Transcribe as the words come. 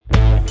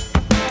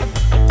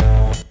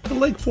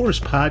Lake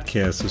Forest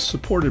Podcast is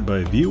supported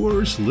by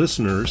viewers,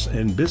 listeners,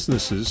 and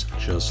businesses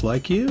just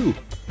like you.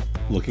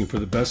 Looking for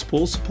the best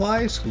pool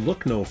supplies?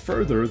 Look no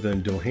further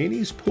than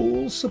Dohany's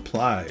Pool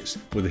Supplies.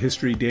 With a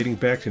history dating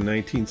back to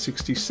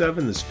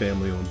 1967, this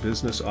family-owned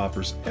business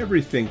offers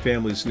everything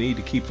families need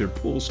to keep their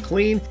pools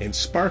clean and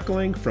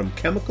sparkling, from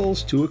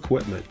chemicals to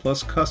equipment.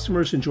 Plus,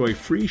 customers enjoy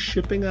free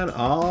shipping on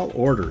all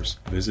orders.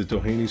 Visit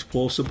Dohany's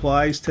Pool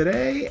Supplies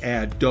today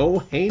at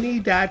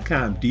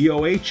doheny.com,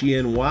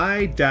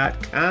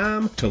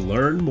 DOHENY.com, to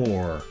learn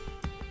more.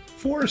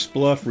 Forest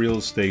Bluff Real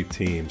Estate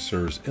Team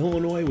serves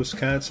Illinois,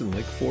 Wisconsin,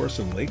 Lake Forest,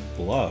 and Lake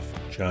Bluff.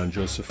 John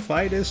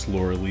Josephitis,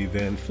 Laura Lee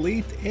Van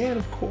Fleet, and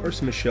of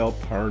course, Michelle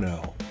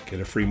Parnell. Get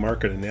a free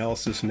market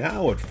analysis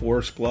now at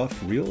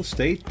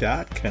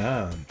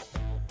forestbluffrealestate.com.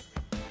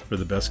 For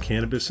the best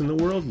cannabis in the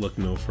world, look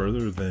no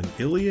further than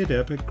Iliad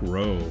Epic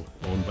Grow.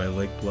 Owned by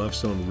Lake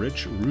Bluff's own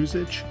Rich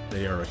Ruzich,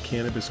 they are a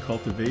cannabis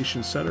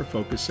cultivation center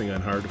focusing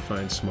on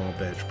hard-to-find small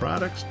batch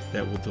products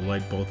that will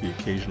delight both the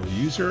occasional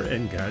user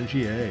and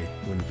ganjier.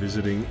 When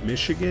visiting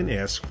Michigan,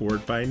 ask for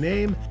it by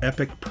name.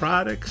 Epic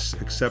Products,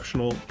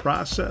 exceptional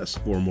process.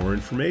 For more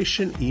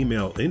information,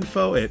 email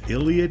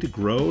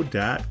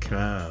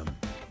info@iliadgrow.com.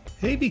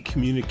 Havey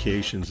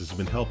Communications has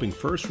been helping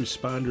first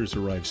responders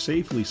arrive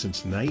safely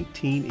since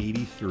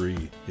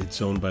 1983.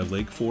 It's owned by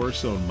Lake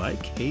Forest's own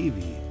Mike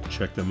Havey.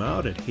 Check them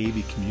out at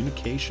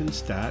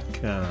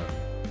haveycommunications.com.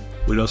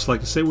 We'd also like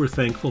to say we're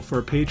thankful for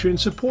our Patreon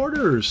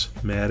supporters: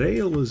 Matt A.,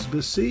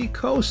 Elizabeth C.,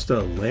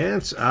 Costa,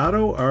 Lance,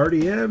 Otto,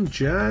 RDM,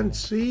 John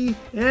C.,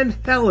 and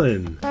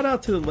Helen. Shout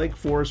out to the Lake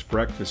Forest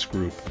Breakfast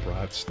Group,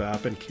 Broad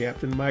Stop and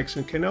Captain Mike's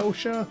in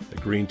Kenosha, the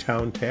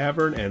Greentown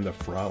Tavern, and the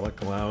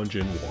Frolic Lounge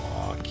in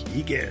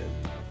Waukegan.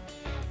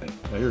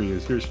 Here he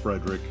is. Here's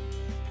Frederick.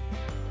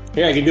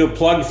 Yeah, I can do a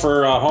plug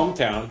for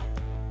hometown.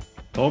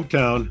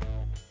 Hometown.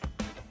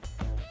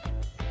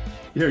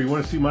 Here, you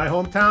want to see my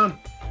hometown?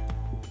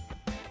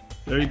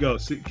 There you go.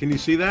 See, can you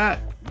see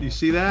that? Do you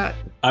see that?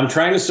 I'm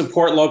trying to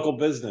support local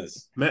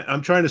business.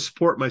 I'm trying to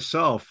support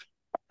myself.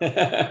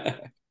 Go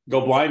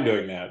blind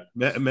doing that.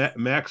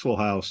 Maxwell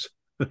House.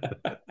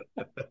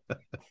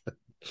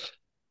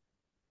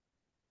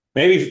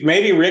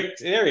 Maybe Rick.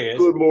 There he is.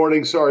 Good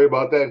morning. Sorry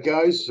about that,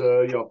 guys.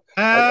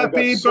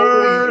 Happy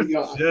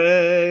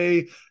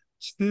birthday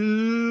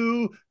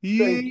to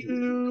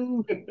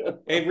you.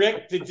 Hey,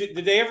 Rick,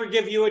 did they ever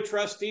give you a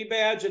trustee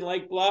badge in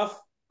Lake Bluff?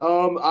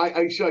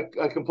 I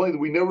complained that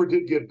we never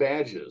did get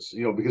badges,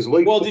 because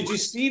Lake. Well, did you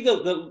see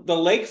the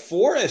Lake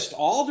Forest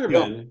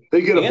aldermen? Yeah,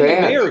 they get a badge.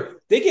 The mayor,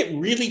 they get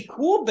really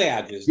cool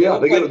badges. Yeah,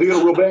 they get a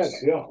real badge.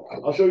 Yeah,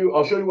 I'll show you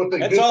what they.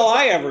 That's all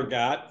I ever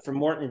got from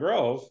Morton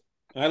Grove.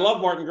 And I love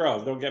Morton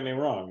Grove. Don't get me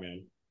wrong,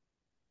 man.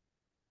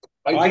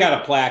 I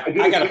got a plaque.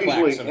 I got a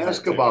plaque.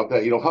 Ask about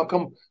that. How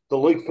come the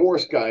Lake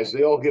Forest guys,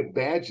 they all get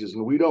badges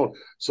and we don't?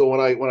 So when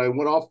I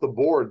went off the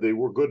board, they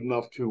were good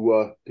enough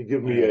to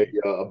give me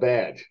a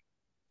badge.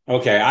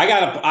 Okay,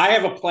 I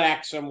have a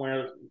plaque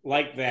somewhere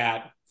like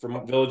that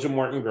from Village of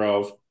Morton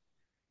Grove,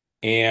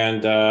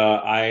 and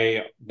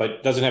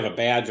but doesn't have a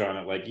badge on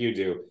it like you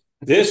do.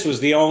 This was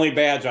the only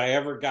badge I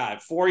ever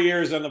got. 4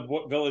 years on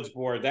the village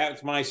board.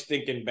 That's my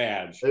stinking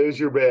badge. There's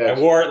your badge.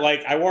 I wore it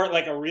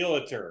like a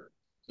realtor.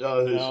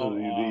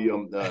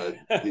 The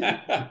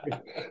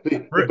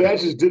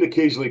badges did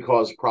occasionally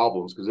cause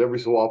problems because every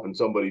so often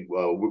somebody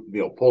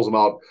pulls them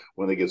out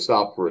when they get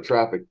stopped for a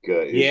traffic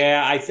issue.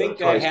 I think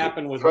that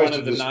happened with one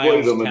of the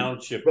Niles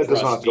Township trustees. That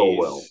does not go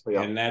well.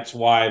 Yeah. And that's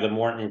why the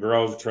Morton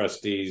Grove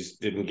trustees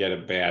didn't get a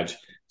badge.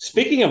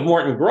 Speaking of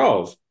Morton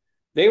Grove,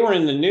 they were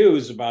in the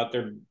news about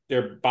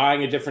they're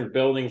buying a different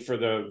building for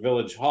the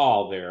village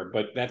hall there,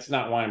 but that's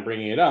not why I'm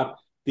bringing it up.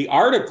 The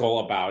article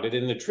about it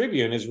in the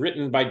Tribune is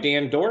written by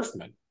Dan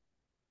Dorfman.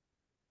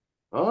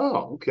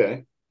 Oh,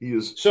 okay.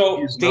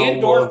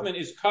 Dan Dorfman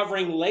is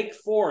covering Lake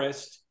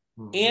Forest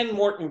and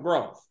Morton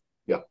Grove.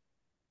 Yeah.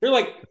 They're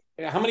like,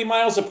 how many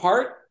miles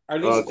apart are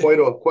these? Quite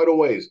a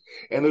ways.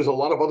 And there's a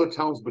lot of other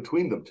towns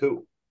between them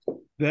too.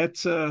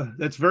 That's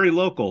very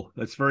local.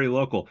 That's very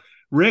local.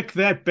 Rick,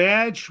 that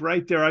badge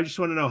right there, I just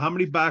want to know, how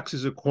many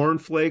boxes of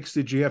cornflakes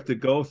did you have to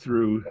go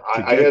through?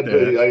 I had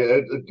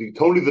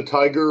Tony the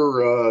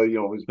Tiger,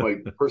 he's my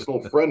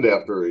personal friend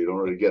after, in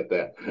order to get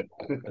that.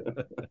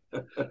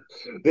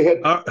 They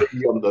had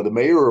the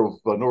mayor of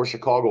North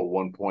Chicago at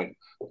one point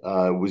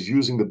was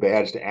using the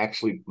badge to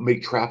actually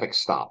make traffic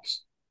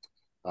stops.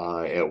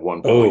 At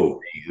one point.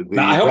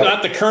 I hope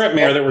not the current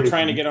mayor that we're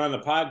trying to get on the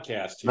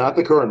podcast here. Not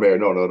the current mayor.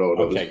 No.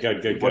 Okay,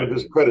 good. One of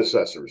his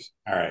predecessors.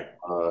 All right.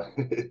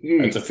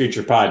 That's a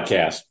future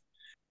podcast.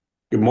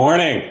 Good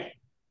morning.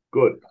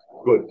 Good.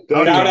 A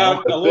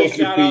little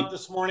shout out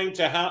this morning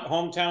to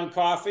Hometown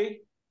Coffee.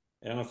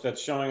 I don't know if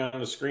that's showing on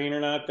the screen or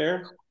not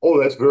there.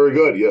 Oh, that's very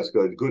good. Yes,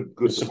 good.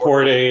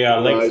 Support a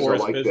Lake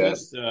Forest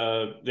business.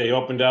 They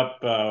opened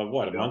up, a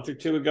month or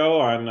two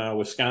ago on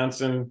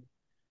Wisconsin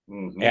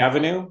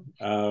Avenue,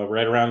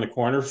 right around the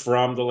corner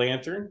from the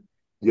Lantern.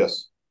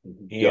 Yes.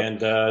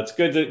 And it's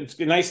good. It's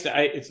nice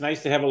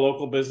to have a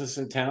local business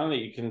in town that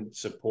you can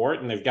support,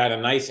 and they've got a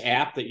nice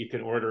app that you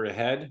can order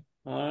ahead.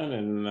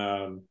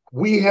 and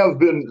we have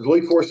been,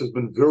 Lake Forest has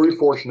been very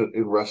fortunate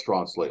in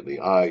restaurants lately.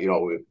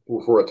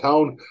 For a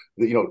town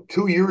that,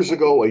 2 years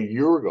ago, a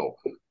year ago,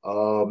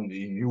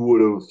 you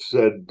would have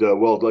said,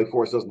 well, Lake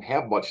Forest doesn't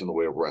have much in the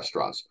way of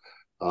restaurants.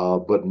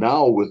 But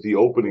now with the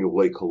opening of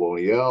Lake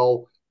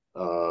Colonial,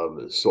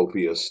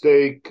 Sophia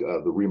Steak,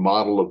 the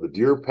remodel of the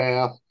Deer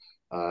Path,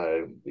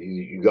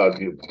 you got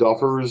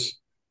Duffers.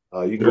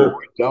 You can go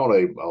right down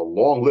a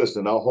long list,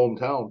 and now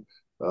hometown.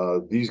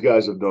 These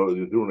guys they're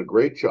doing a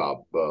great job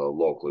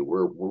locally.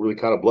 We're really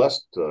kind of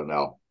blessed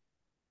now.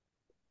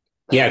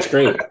 Yeah, it's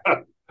great.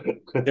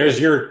 There's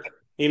your.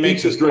 He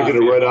makes his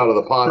drinking it right out of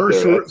the pot.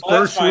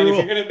 That's fine. If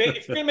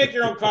you're gonna make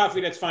your own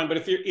coffee, that's fine. But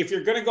if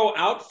you're gonna go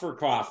out for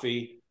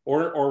coffee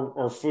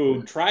or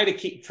food,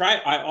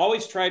 I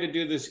always try to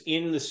do this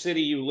in the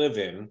city you live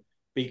in,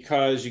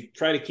 because you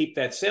try to keep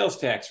that sales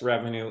tax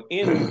revenue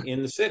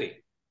in the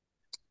city.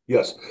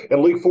 Yes,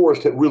 and Lake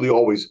Forest really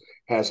always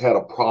has had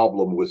a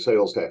problem with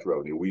sales tax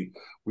revenue.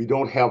 We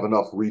don't have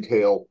enough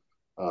retail.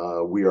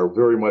 We are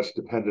very much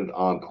dependent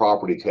on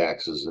property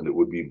taxes, and it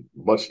would be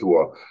much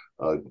to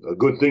a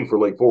good thing for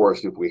Lake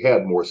Forest if we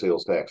had more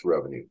sales tax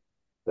revenue.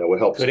 That would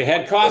help. Could have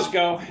had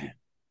Costco.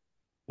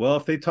 Well,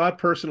 if they taught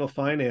personal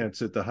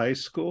finance at the high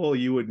school,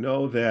 you would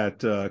know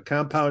that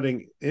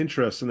compounding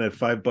interest in that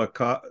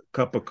 $5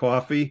 cup of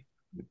coffee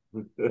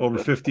over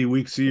 50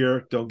 weeks a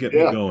year, don't get me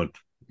going.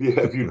 Yeah,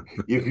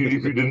 if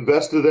you'd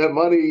invested that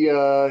money,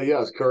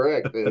 yes,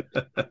 correct.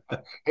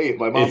 Hey, if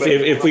my mom,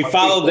 if we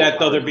followed that,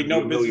 though, there'd be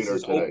no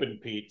businesses open,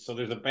 Pete. So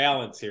there's a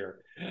balance here.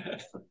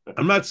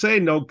 I'm not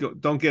saying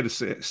don't get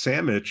a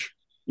sandwich.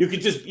 You could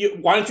just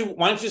why don't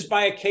you just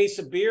buy a case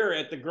of beer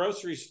at the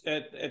grocery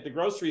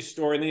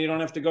store, and then you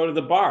don't have to go to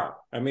the bar.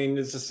 I mean,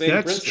 it's the same.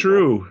 That's principle.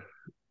 True.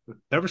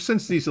 Ever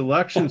since these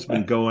elections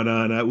been going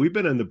on, we've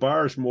been in the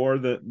bars more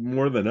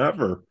than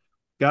ever.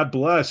 God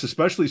bless,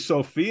 especially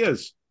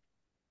Sophia's.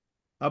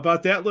 How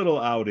about that little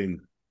outing?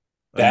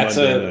 That's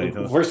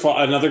first of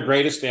all, another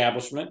great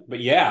establishment. But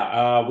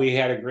yeah, we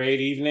had a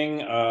great evening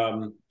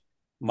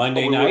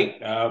Monday night.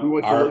 We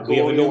went to we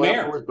have a new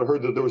mayor. I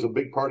heard that there was a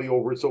big party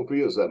over at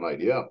Sophia's that night.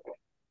 Yeah.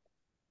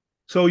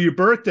 So your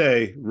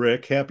birthday,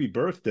 Rick. Happy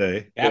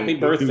birthday. Happy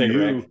birthday,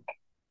 Rick.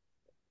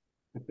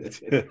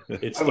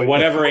 It's the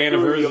whatever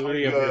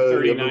anniversary of your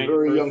 39th birthday.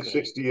 Very young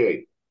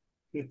 68.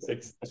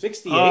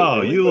 68.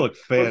 Oh, really? You look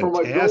fantastic. For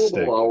my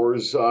billable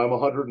hours, I'm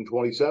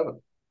 127.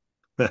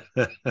 You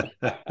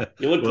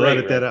look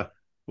great.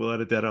 We'll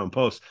edit that out in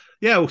post.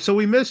 Yeah, so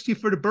we missed you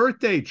for the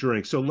birthday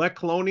drink. So Lake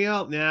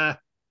Colonial, nah.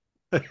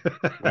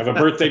 Have a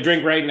birthday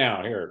drink right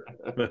now. Here.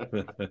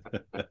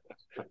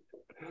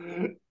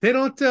 They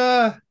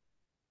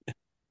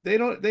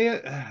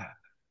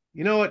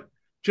you know what?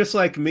 Just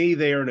like me,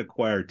 they are an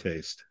acquired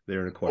taste.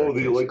 They're an acquired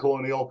taste. The Lake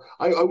Colonial.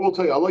 I will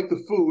tell you, I like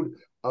the food.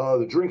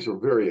 The drinks are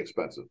very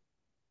expensive.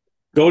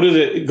 Go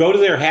to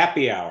their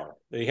happy hour.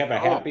 They have a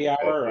happy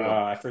hour.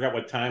 Yeah. I forgot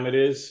what time it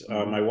is.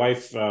 My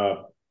wife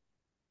got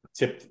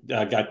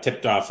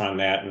tipped off on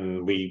that,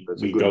 and we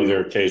go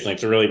there occasionally.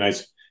 It's a really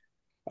nice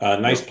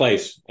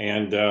place,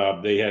 and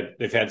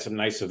they've had some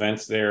nice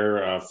events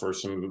there for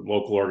some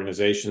local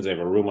organizations. They have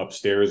a room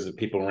upstairs that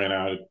people rent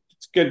out.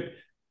 It's good.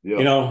 Yeah.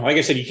 Like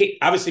I said,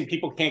 obviously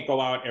people can't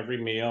go out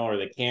every meal, or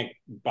they can't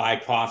buy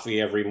coffee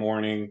every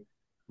morning,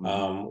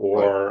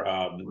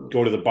 or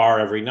go to the bar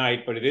every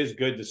night. But it is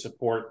good to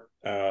support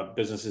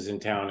businesses in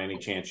town any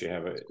chance you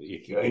have it.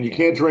 You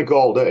can't drink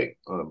all day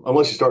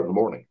unless you start in the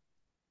morning.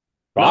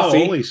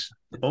 Coffee. No,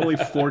 only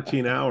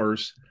 14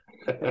 hours.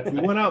 We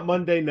went out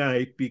Monday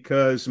night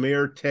because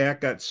Mayor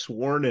Tack got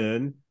sworn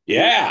in.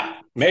 Yeah,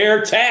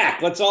 Mayor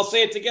Tack. Let's all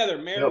say it together.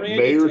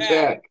 Mayor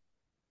Tack.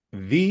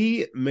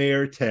 The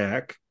Mayor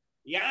Tack.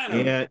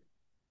 Yeah.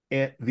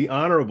 And the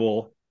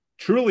honorable,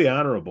 truly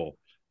honorable.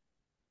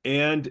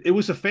 And it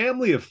was a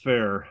family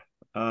affair.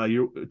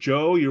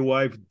 Your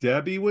wife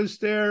Debbie was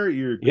there.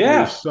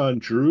 Your son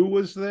Drew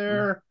was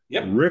there.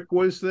 Yep. Rick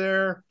was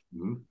there.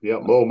 Yeah.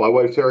 Well, my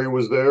wife Terry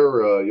was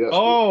there. Yes.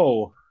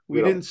 Oh,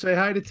 we didn't say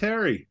hi to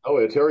Terry. Oh,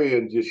 yeah, Terry,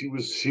 and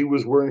she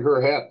was wearing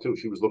her hat too.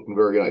 She was looking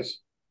very nice.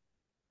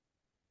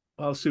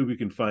 I'll see if we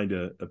can find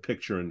a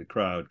picture in the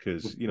crowd,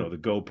 because the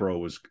GoPro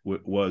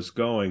was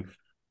going.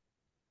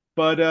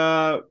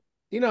 But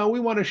we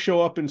want to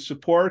show up and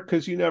support,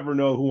 because you never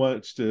know who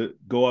wants to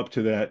go up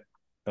to that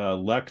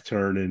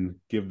lectern and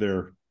give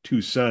their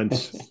 2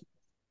 cents.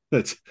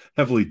 That's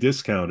heavily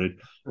discounted,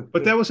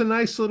 but that was a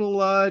nice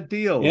little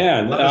deal.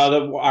 Yeah,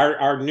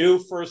 our new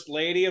first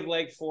lady of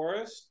Lake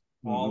Forest,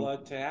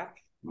 Paula Tack,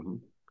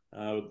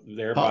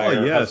 there by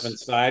her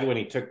husband's side when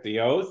he took the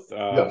oath.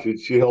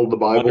 She held the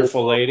Bible.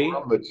 Wonderful lady.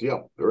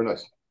 Very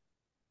nice.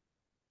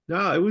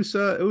 No, it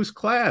was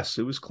class.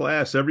 It was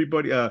class.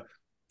 Everybody,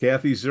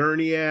 Kathy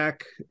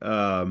Zerniak,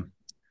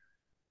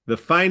 the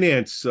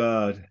finance.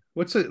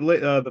 What's it?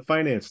 The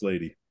finance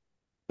lady.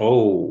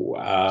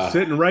 Oh,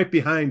 sitting right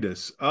behind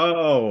us.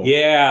 Oh,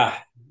 yeah,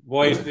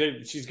 boy,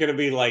 she's gonna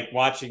be like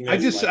watching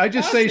this. I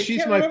just say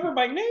she's remember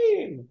my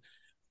name.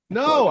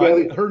 No,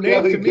 her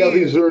name to me.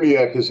 Kathy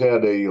Zerniak has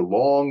had a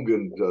long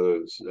and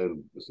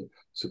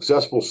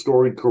successful,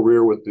 storied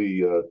career with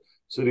the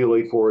city of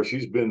Lake Forest.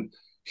 She's been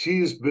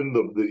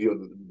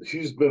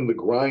the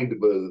grind.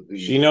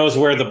 She knows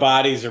where the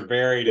bodies are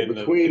buried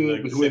between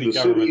in the city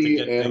government to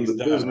get and the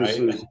done,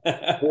 businesses.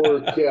 right? Poor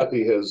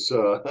Kathy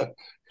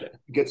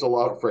gets a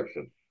lot of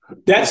friction.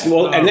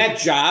 And that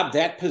job,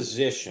 that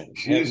position,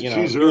 she's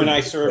you and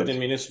I served in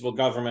municipal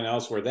government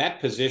elsewhere.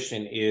 That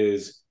position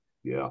is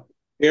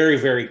very,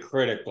 very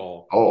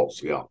critical. Oh,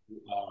 yeah.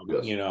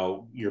 Yes.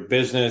 Your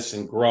business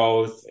and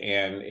growth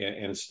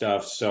and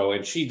stuff. So,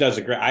 and she does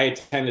a great. I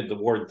attended the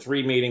Ward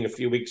 3 meeting a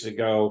few weeks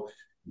ago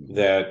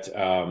that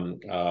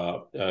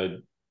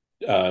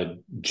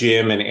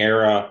Jim and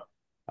Era,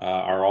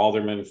 our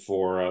alderman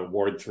for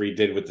Ward 3,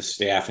 did with the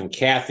staff, and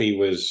Kathy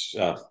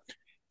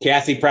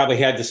probably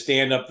had to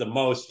stand up the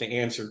most to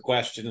answer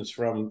questions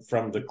from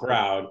the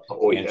crowd,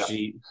 and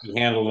she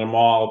handled them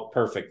all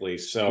perfectly.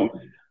 So.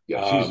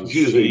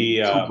 She's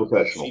a true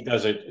professional.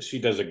 She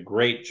does a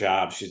great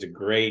job. She's a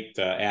great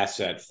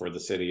asset for the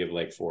city of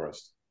Lake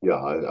Forest. Yeah,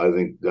 I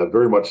think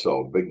very much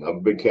so. I'm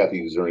a big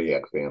Kathy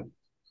Zerniak fan.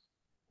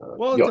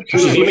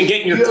 She's even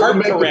getting your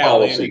cart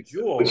corral in a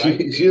Jewel, but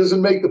right? She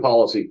doesn't make the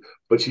policy,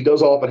 but she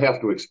does often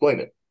have to explain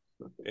it.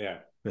 Yeah.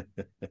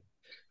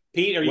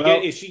 Pete,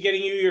 is she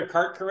getting you your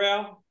cart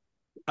corral?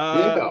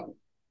 Yeah.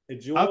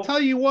 I'll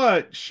tell you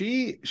what.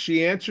 She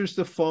answers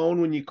the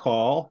phone when you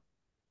call.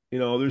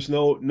 There's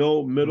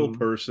no middle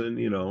person.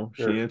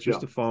 She answers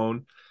the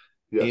phone,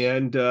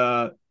 and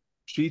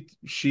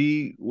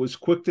she was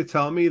quick to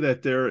tell me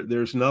that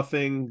there's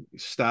nothing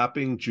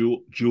stopping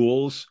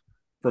Jules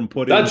from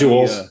putting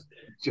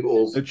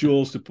the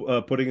Jules to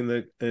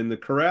putting in the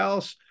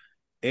corrals.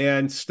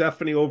 And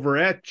Stephanie over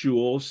at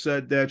Jules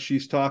said that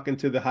she's talking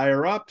to the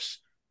higher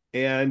ups,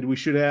 and we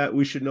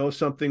should know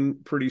something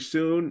pretty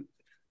soon.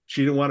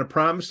 She didn't want to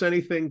promise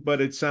anything, but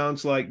it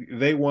sounds like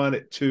they want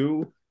it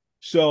too.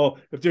 So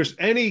if there's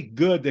any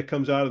good that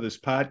comes out of this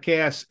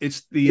podcast,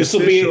 it's the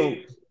official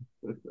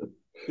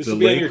the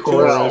Lake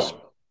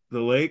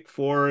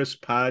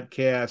Forest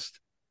podcast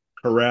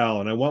corral.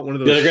 And I want one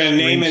of those. They're going to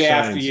name it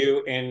after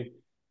you. And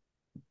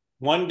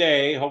one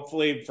day,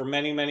 hopefully for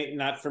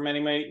not for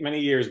many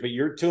years, but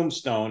your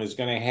tombstone is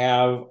going to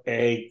have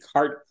a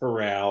cart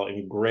corral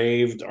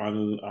engraved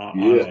on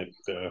it.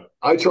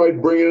 I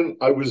tried bringing.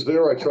 I was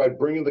there. I tried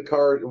bringing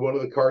one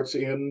of the carts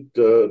in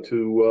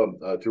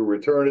to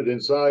return it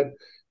inside.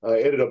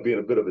 Ended up being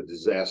a bit of a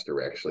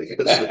disaster, actually,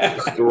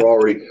 because they were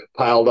already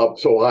piled up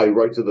so high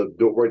right to the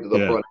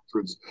front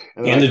entrance.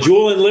 And the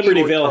Jewel in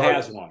Libertyville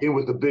has one. In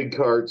with the big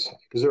carts,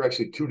 because there are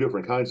actually two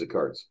different kinds of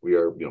carts.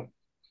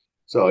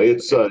 So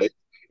it's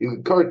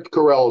cart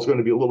corral is going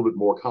to be a little bit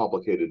more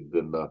complicated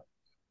than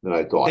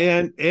I thought.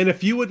 And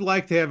if you would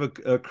like to have a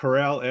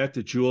corral at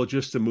the Jewel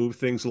just to move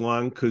things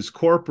along, because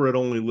corporate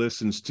only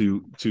listens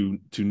to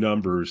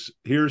numbers.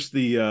 Here's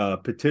the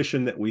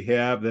petition that we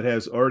have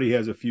that already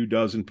has a few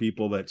dozen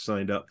people that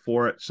signed up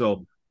for it.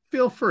 So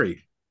feel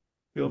free.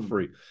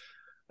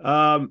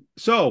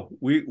 So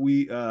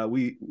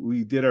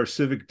we did our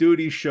civic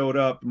duty, showed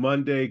up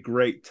Monday,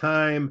 great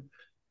time.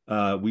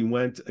 We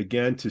went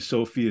again to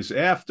Sophia's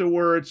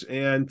afterwards,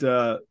 and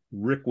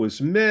Rick was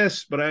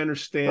missed, but I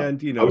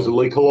understand, I was at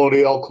Lake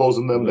Colonial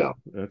closing them down.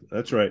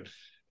 That's right.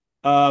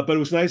 But it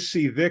was nice to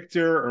see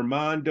Victor,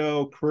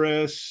 Armando,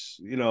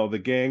 Chris,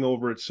 the gang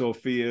over at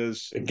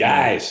Sophia's. The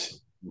guys,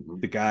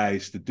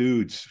 the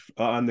dudes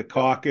on the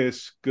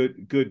caucus.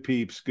 Good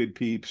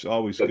peeps.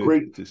 Always good.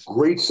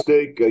 Great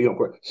steak.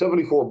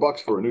 $74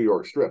 for a New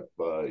York strip.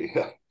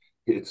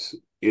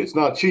 It's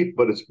not cheap,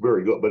 but it's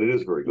very good. But it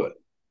is very good.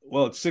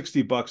 Well, it's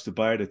 $60 to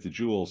buy it at the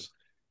Jewels.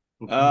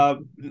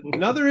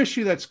 Another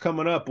issue that's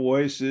coming up,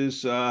 boys,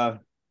 is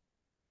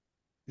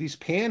these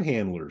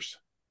panhandlers.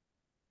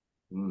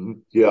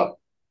 Yeah.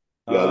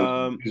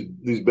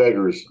 These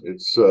beggars.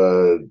 It's I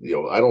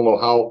don't know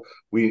how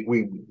we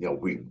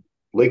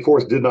Lake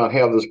Forest did not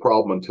have this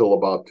problem until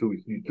about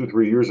 3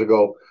 years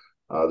ago.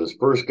 This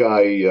first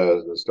guy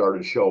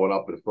started showing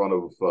up in front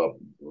of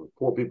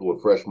poor people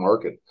at Fresh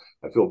Market.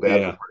 I feel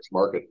bad for Fresh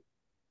Market.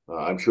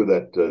 I'm sure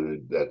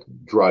that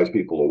drives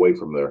people away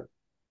from there.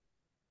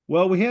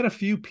 Well, we had a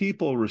few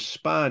people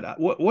respond.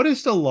 What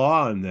is the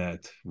law on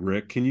that,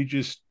 Rick? Can you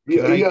just?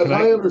 As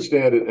I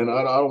understand it, and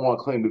I don't want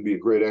to claim to be a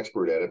great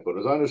expert at it, but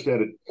as I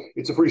understand it,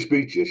 it's a free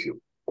speech issue.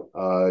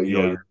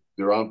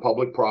 They're on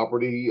public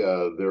property.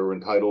 They're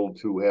entitled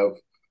to have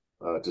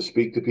to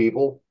speak to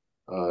people.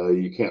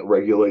 You can't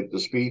regulate the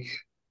speech.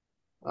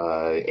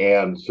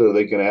 And so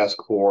they can ask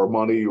for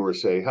money or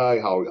say, hi,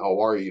 how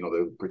are you?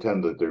 They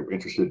pretend that they're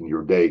interested in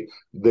your day.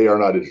 They are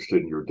not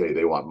interested in your day.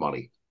 They want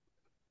money.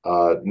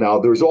 Now,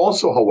 there's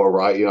also,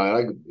 however,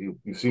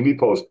 you've seen me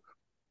post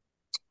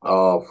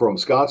from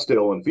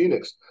Scottsdale and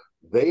Phoenix.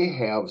 They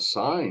have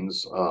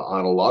signs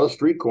on a lot of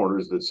street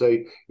corners that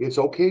say it's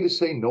okay to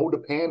say no to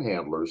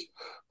panhandlers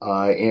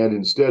and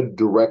instead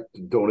direct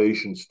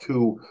donations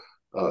to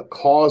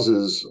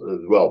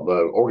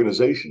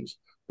organizations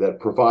that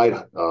provide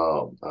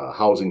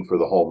housing for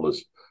the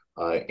homeless,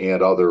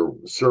 and other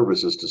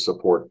services to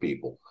support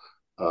people.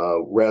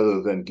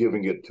 Rather than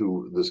giving it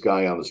to this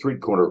guy on the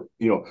street corner.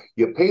 You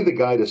pay the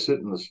guy to sit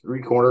in the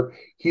street corner,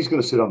 he's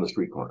going to sit on the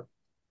street corner.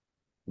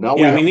 Now,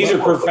 yeah, I mean, these are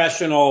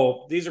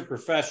professional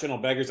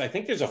beggars. I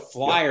think there's a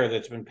flyer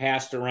that's been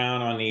passed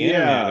around on the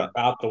internet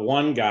about the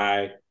one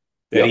guy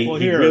that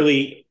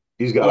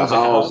he's got a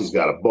house, he's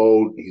got a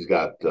boat, he's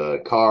got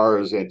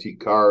cars,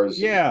 antique cars.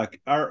 Yeah,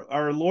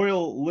 our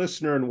loyal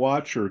listener and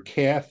watcher,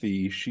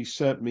 Kathy, she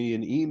sent me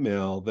an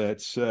email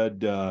that said,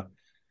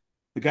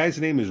 the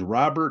guy's name is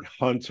Robert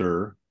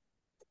Hunter.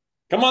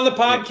 Come on the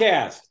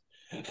podcast.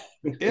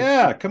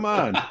 Yeah, come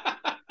on.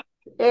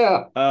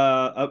 Yeah.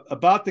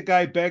 About the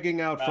guy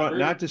begging out front,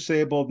 not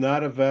disabled,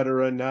 not a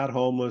veteran, not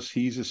homeless.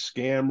 He's a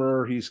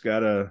scammer. He's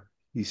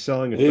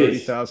selling a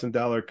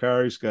 $30,000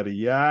 car. He's got a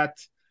yacht,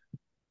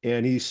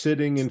 and he's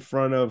sitting in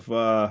front of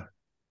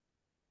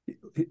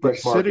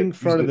his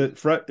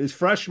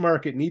Fresh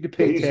Market. Need to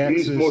pay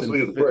taxes. He's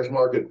mostly at the Fresh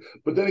Market,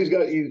 but then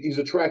he's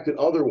attracted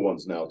other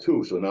ones now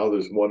too. So now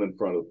there's one in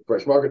front of the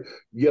Fresh Market.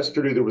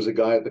 Yesterday there was a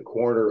guy at the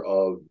corner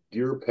of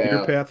Deer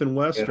Path and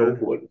Western and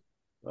Oakwood.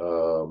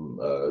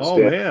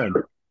 Man,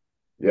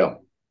 yeah.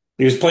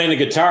 He was playing the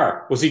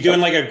guitar. Was he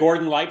doing like a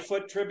Gordon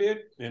Lightfoot tribute?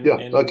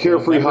 A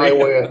Carefree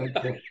Highway.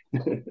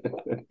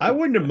 I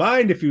wouldn't have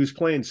mind if he was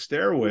playing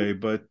Stairway,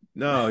 but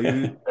no,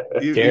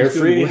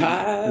 Carefree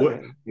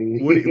Highway.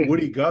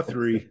 Woody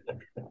Guthrie.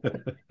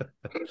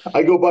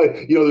 I go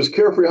by, there's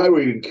Carefree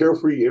Highway in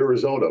Carefree,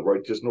 Arizona,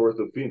 right just north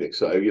of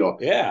Phoenix. I'm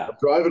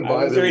driving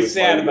by there. Very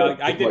sad about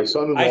it. My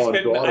son-in-law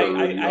and daughter.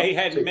 I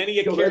had many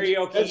a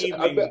karaoke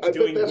evening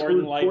doing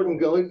Gordon Lightfoot.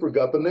 Gordon Lightfoot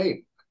got the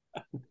name.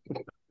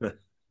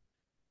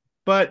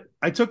 But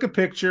I took a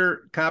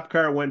picture, cop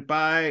car went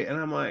by, and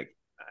I'm like,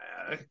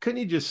 couldn't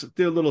you just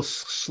do a little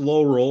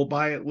slow roll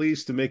by at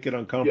least to make it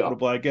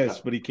uncomfortable, I guess,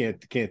 but he can't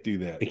do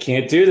that. He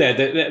can't do that.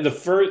 The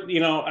first,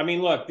 I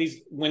mean, look,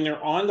 when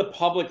they're on the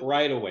public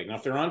right of way, now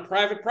if they're on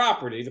private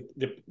property,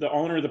 the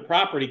owner of the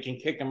property can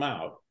kick them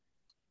out.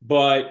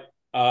 But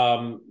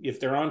if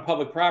they're on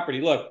public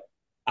property, look,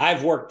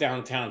 I've worked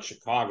downtown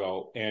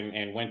Chicago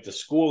and went to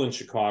school in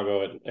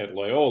Chicago at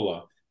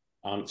Loyola.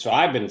 So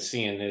I've been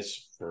seeing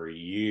this for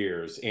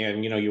years.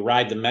 And, you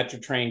ride the Metro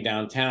train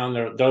downtown.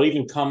 They'll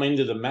even come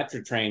into the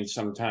Metro train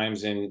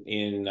sometimes in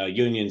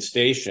Union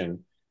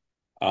Station.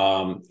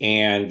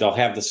 And they'll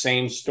have the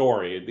same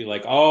story. It'd be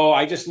like, oh,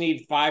 I just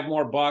need $5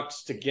 more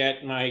to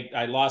get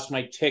I lost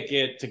my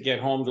ticket to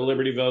get home to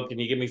Libertyville. Can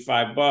you give me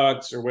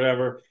 $5 or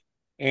whatever?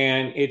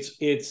 And it's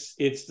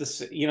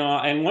the,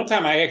 and one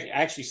time I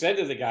actually said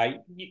to the guy,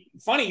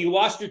 funny, you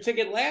lost your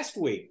ticket last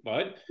week,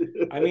 bud.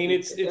 I mean,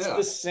 it's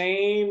the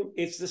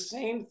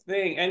same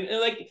thing.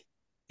 And like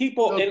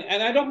people,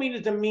 and I don't mean to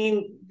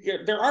demean,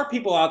 there are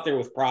people out there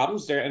with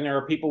problems and there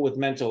are people with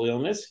mental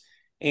illness.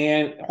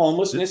 And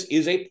homelessness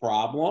is a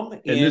problem.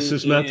 And this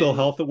is Mental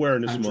Health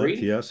Awareness Month,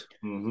 yes.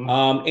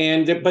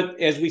 Mm-hmm. But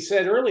as we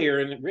said earlier,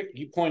 and Rick,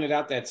 you pointed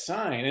out that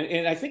sign,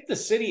 and I think the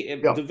city,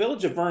 the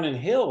village of Vernon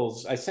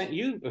Hills, I sent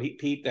you,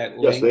 Pete, that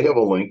link. Yes, they have a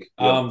link.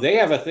 They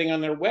have a thing on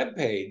their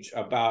webpage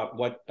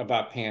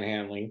about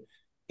panhandling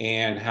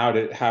and how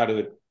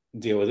to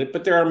deal with it.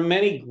 But there are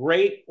many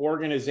great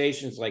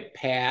organizations like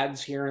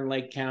PADS here in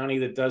Lake County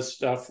that does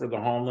stuff for the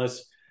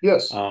homeless.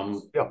 Yes.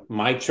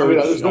 My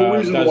church. There's no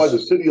reason why the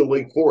city of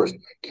Lake Forest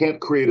can't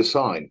create a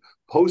sign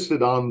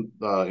posted on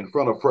in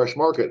front of Fresh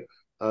Market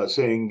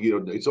saying,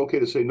 it's okay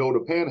to say no to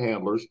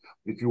panhandlers.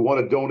 If you want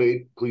to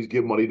donate, please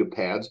give money to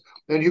PADS,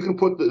 and you can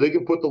they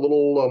can put the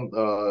little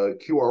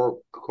QR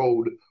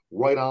code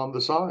right on the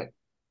sign.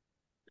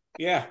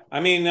 Yeah, I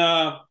mean,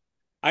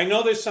 I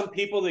know there's some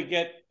people that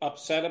get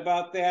upset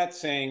about that,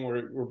 saying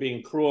we're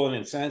being cruel and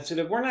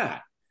insensitive. We're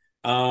not.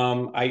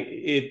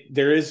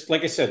 There is,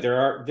 like I said,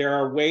 there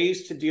are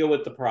ways to deal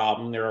with the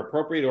problem. There are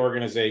appropriate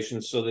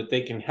organizations so that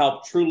they can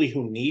help truly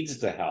who needs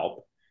the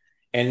help,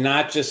 and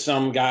not just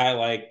some guy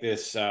like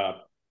this.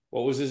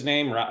 What was his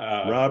name?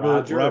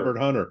 Robert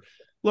Hunter.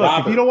 Look,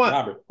 if you don't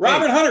want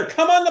Robert Hunter,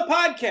 come on the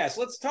podcast.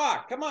 Let's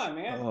talk. Come on,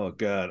 man. Oh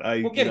God,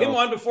 we'll get him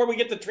on before we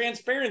get the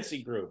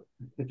transparency group.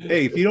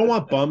 Hey, if you don't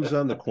want bums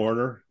on the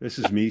corner, this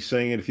is me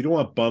saying it. If you don't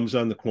want bums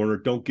on the corner,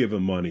 don't give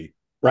him money.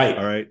 Right.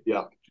 All right.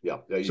 Yeah.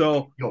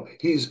 So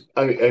he's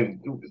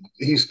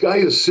guy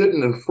is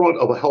sitting in front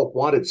of a help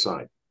wanted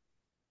sign.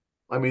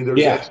 I mean,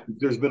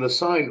 there's been a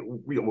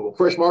sign,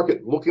 Fresh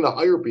Market looking to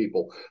hire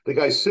people. The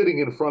guy's sitting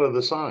in front of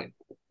the sign.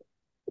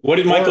 What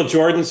did Michael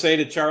Jordan say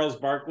to Charles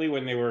Barkley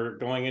when they were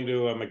going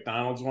into a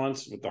McDonald's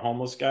once with the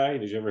homeless guy?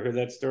 Did you ever hear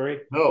that story?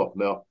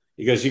 No.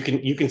 He goes, you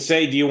can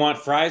say, do you want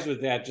fries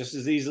with that, just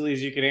as easily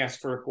as you can ask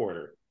for a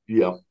quarter.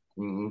 Yeah.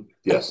 Mm-hmm.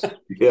 Yes.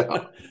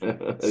 Yeah.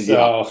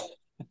 So.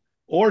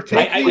 Or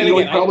take. I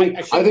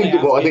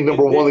think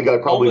number one, the guy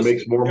probably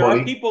makes more money.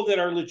 There are people that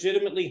are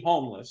legitimately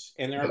homeless,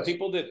 and there are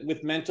people that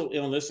with mental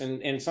illness,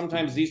 and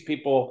sometimes these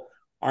people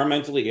are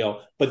mentally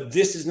ill. But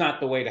this is not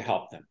the way to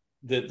help them.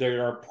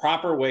 There are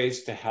proper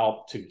ways to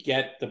help, to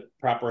get the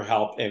proper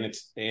help,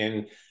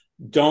 and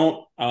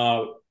don't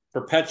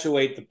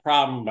perpetuate the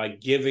problem by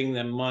giving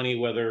them money,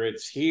 whether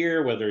it's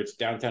here, whether it's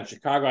downtown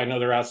Chicago. I know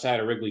they're outside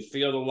of Wrigley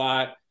Field a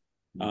lot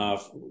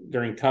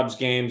during Cubs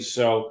games.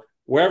 So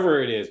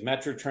wherever it is,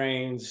 Metro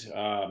trains,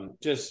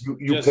 just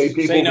pay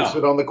people say no. to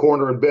sit on the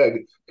corner and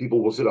beg.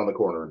 People will sit on the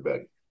corner and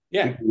beg.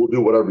 Yeah. People will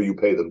do whatever you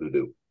pay them to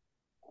do.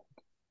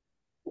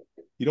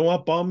 You don't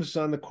want bums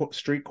on the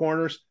street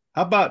corners?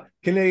 How about,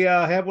 can they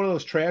have one of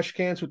those trash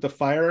cans with the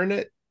fire in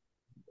it?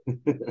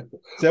 Is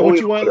that what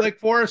you want, Lake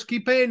Forest?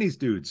 Keep paying these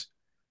dudes.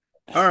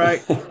 All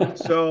right.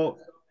 So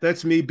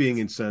that's me being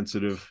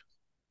insensitive.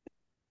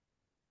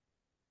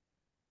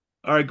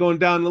 All right, going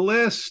down the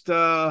list.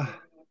 Oh,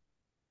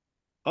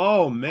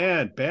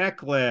 man,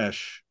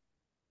 backlash.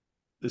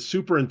 The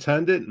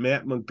superintendent,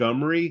 Matt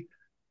Montgomery,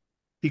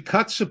 he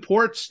cuts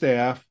support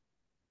staff,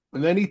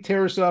 and then they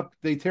tear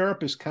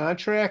up his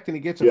contract, and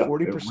he gets a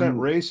 40%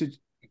 raise.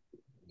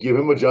 Give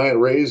him a giant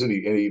raise, and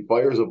he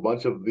fires a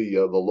bunch of the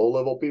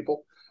low-level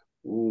people.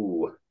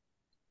 Ooh.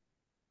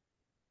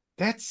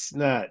 That's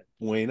not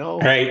bueno. All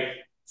right.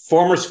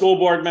 Former school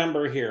board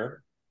member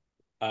here.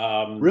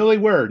 Really?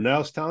 Where?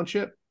 Niles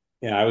Township?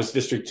 Yeah, I was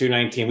District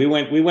 219. We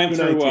went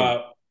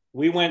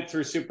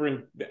through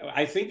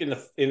I think in the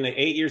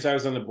 8 years I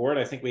was on the board,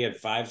 I think we had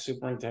 5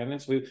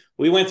 superintendents.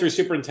 We went through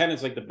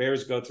superintendents like the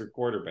Bears go through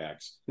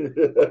quarterbacks.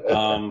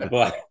 And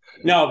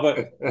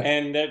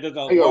there's a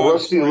long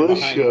Rusty story Lish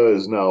behind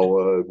is now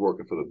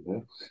working for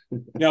them.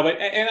 No,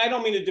 but I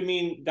don't mean to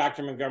demean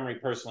Dr. Montgomery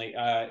personally.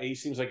 He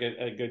seems like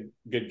a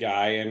good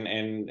guy,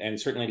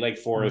 and certainly Lake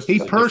Forest. He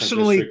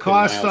personally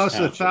cost us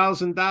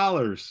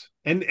 $1,000,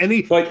 and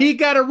he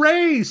got a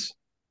raise.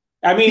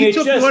 I mean, he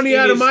took money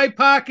out of my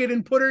pocket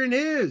and put it in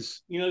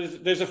his.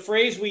 There's a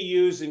phrase we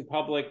use in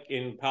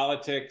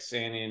politics,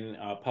 and in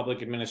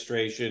public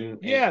administration.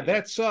 Yeah,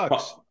 that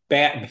sucks.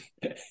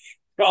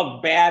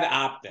 Called bad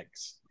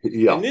optics.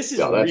 Yeah, and this is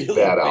really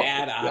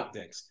bad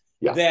optics.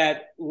 Yeah.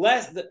 That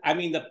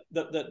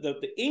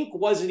the ink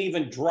wasn't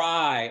even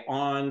dry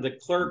on the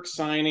clerk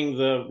signing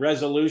the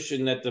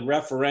resolution that the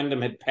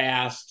referendum had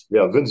passed.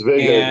 Yeah, Vince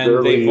Vega had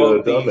barely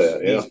done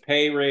that. These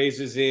pay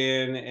raises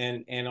in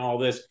and all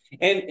this.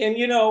 And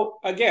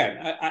again,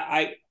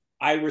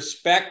 I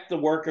respect the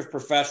work of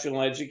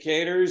professional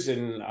educators,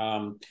 and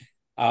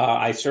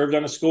I served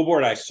on a school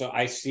board.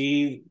 I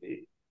see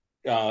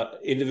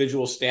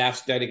individual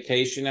staff's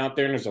dedication out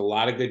there, and there's a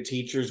lot of good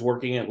teachers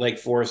working at Lake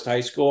Forest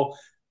High School.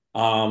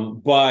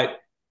 But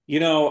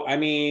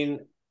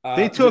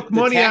they took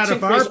money out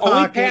of our pocket.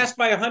 Only passed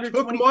by 125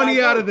 took money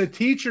votes. out of the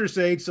teachers'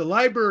 aides, the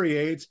library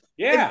aides.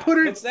 Yeah, and put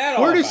it. What's that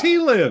all where does about? he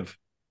live?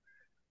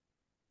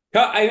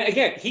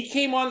 Again, he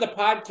came on the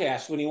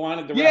podcast when he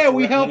wanted the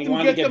we helped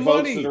him get the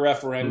money for the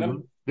referendum.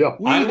 Mm-hmm. Yeah,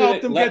 we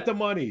helped him get the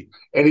money,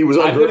 and he was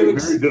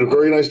did a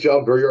very nice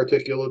job, very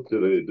articulate,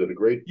 did a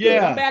great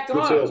good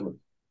salesman.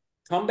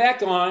 Come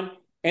back on.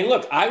 And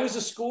look, I was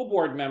a school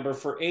board member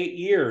for 8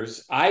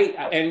 years.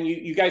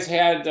 You guys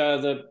had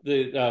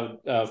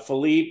the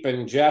Philippe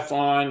and Jeff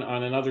on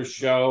another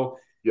show,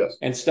 yes,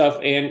 and stuff.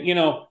 And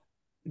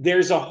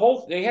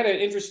they had an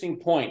interesting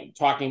point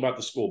talking about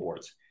the school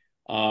boards.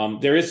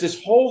 There is this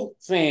whole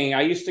thing.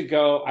 I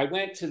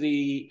went to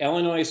the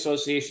Illinois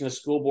Association of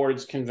School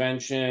Boards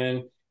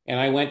convention, and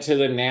I went to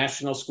the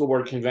National School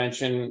Board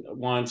Convention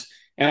once,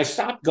 and I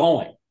stopped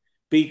going.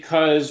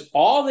 Because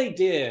all they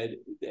did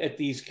at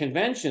these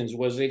conventions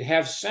was they'd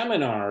have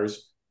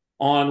seminars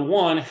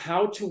on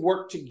how to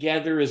work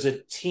together as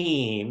a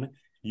team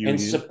and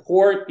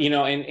support,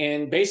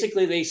 and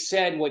basically they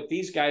said what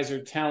these guys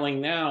are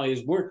telling now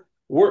is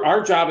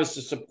our job is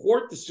to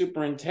support the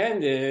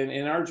superintendent,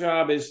 and our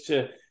job is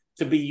to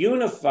be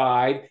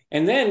unified.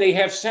 And then they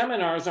have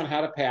seminars on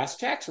how to pass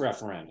tax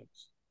referendums.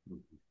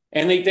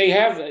 And they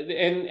have,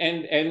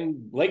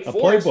 and Lake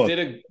Forest did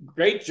a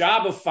great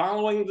job of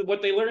following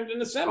what they learned in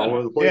the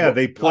seminar.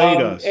 They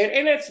played us,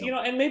 and it's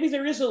and maybe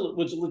there was a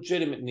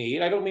legitimate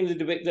need. I don't mean to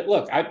debate that.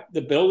 Look,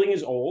 the building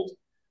is old,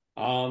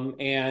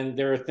 and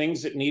there are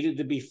things that needed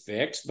to be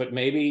fixed. But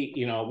maybe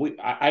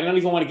I don't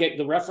even want to get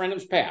the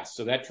referendums passed,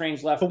 so that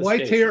train's left. But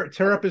why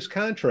tear up his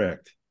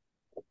contract?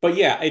 But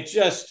yeah, it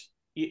just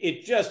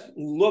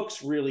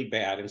looks really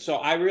bad, and so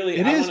I want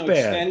to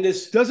extend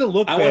this. Doesn't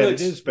look bad.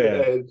 It is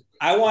bad.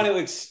 I want to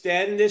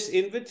extend this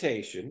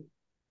invitation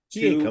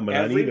to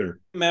every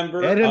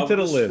member of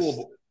the school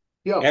board.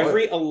 Yeah,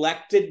 every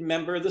elected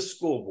member of the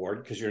school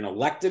board, because you're an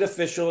elected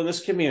official in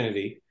this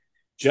community.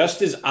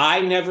 Just as I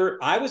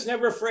was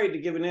never afraid to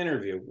give an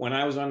interview when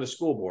I was on the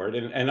school board,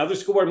 and other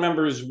school board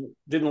members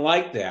didn't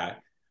like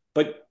that.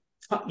 But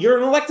you're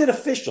an elected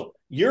official.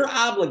 You're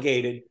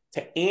obligated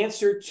to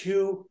answer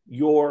to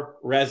your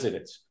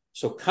residents.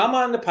 So come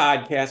on the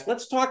podcast.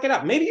 Let's talk it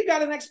out. Maybe you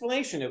got an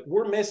explanation that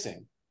we're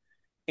missing,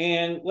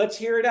 and let's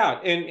hear it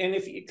out. And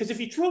if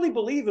you truly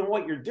believe in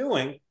what you're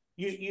doing,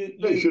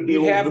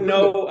 you have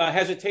no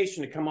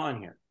hesitation to come on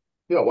here.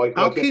 Yeah, why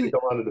can't you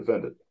come on to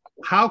defend it?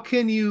 How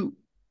can you?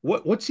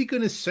 What's he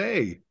going to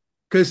say?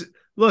 Because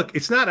look,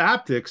 it's not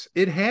optics.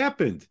 It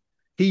happened.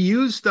 He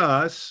used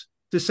us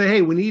to say,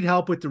 hey, we need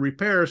help with the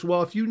repairs.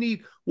 Well, if you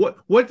need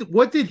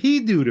what did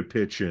he do to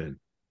pitch in?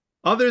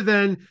 Other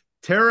than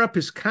tear up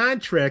his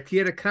contract, he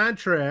had a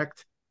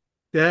contract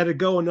that had to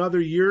go another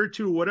year or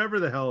two, whatever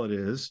the hell it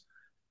is,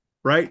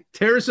 right?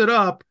 Tears it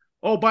up.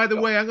 Oh, by the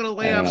way, I'm going to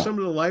lay off some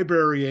of the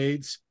library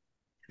aides,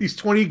 these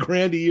 20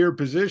 grand a year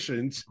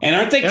positions. And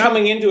aren't they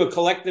coming into a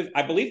collective?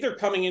 I believe they're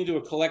coming into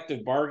a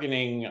collective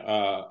bargaining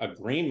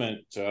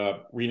agreement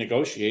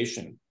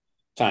renegotiation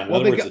time. In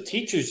other words,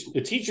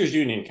 the teachers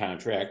union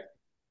contract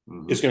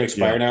is going to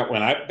expire now.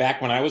 When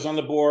I was on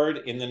the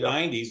board in the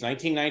 90s,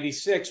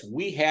 1996,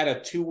 we had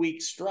a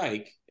 2-week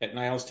strike at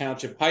Niles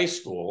Township High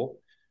School.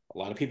 A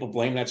lot of people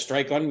blame that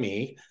strike on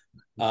me,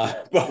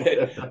 but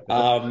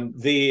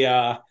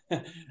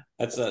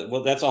that's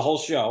a whole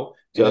show.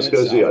 Just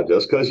because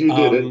you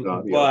did it.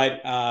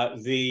 But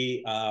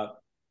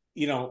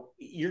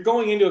you're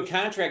going into a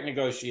contract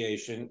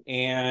negotiation,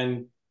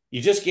 and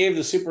you just gave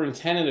the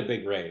superintendent a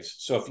big raise.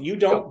 So if you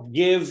don't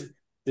give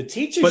the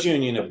teachers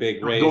union a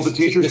big raise, don't the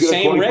teachers get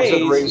a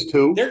 20% raise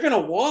too? They're going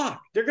to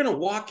walk. They're going to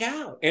walk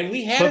out. And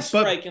we had a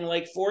strike in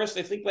Lake Forest,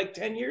 I think, like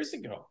 10 years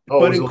ago.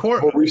 But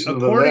according to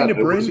Brincat,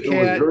 it was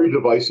very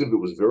divisive. It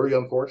was very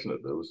unfortunate.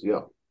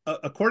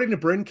 According to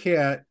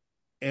Brincat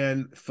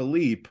and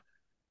Philippe,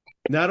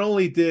 not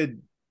only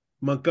did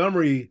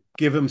Montgomery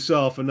give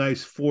himself a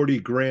nice 40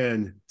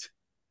 grand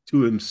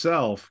to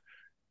himself,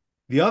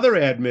 the other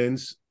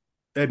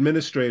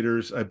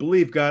administrators, I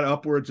believe, got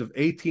upwards of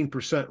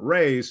 18%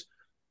 raise.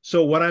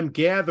 So what I'm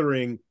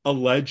gathering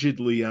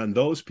allegedly on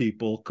those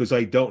people, because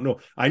I don't know,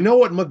 I know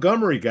what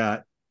Montgomery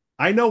got.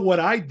 I know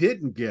what I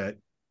didn't get.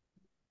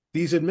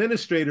 These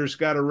administrators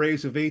got a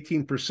raise of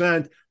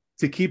 18%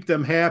 to keep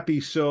them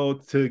happy, so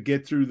to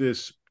get through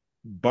this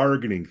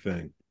bargaining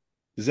thing.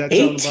 Does that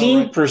sound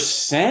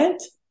 18%?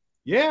 Right?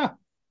 Yeah.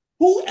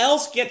 Who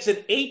else gets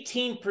an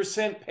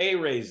 18% pay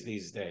raise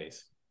these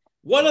days?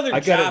 What other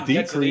job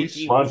gets an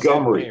 18%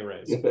 Montgomery. pay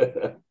raise?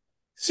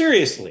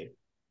 Seriously.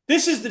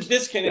 This is the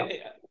disconnect.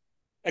 Yeah.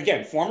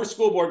 Again, former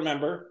school board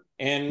member,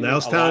 and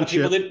Niles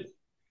Township.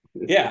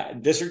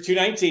 District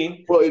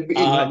 219. Well, it'd be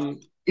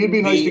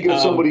nice to get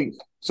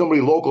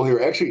somebody local here.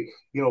 Actually,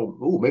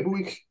 maybe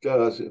we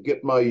should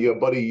get my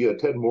buddy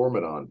Ted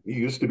Mormon on. He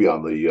used to be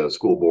on the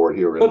school board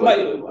here. But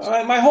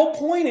my whole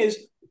point is,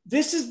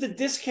 this is the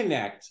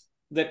disconnect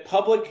that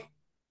public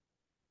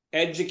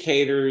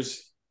education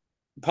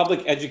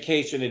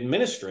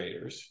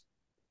administrators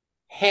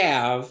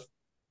have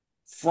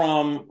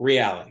from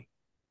reality.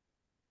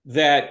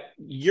 That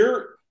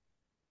you're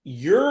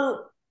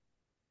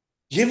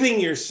giving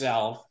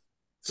yourself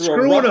through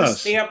a rubber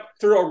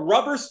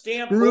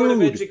stamp Board of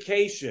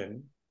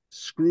Education.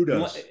 Screwed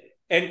us.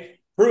 And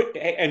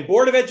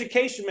Board of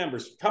Education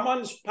members, come on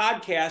this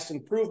podcast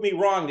and prove me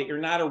wrong that you're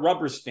not a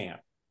rubber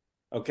stamp.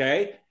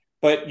 Okay?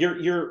 But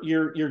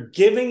you're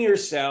giving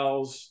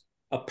yourselves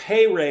a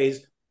pay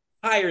raise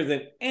higher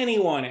than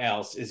anyone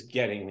else is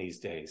getting these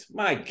days.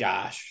 My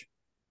gosh.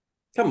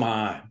 Come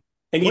on.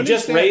 And you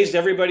just raised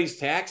everybody's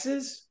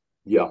taxes?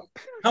 Yeah.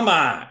 Come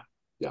on.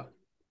 Yeah.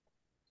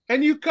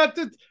 And you cut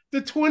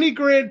the 20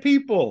 grand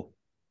people.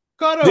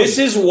 Cut them. This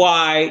is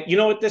why, you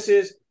know what this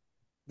is?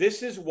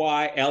 This is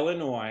why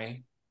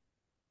Illinois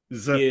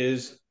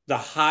is the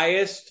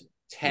highest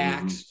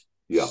taxed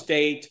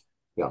state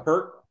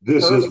per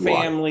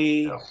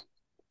family,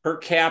 per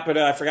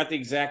capita. I forgot the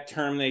exact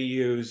term they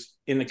use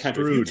in the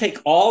country. If you take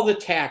all the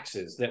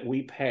taxes that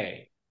we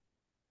pay,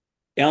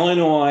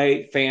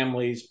 Illinois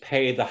families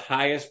pay the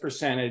highest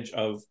percentage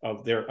of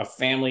their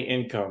family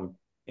income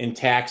in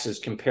taxes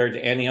compared to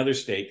any other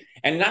state.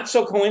 And not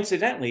so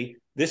coincidentally,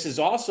 this is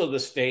also the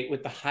state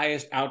with the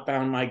highest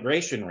outbound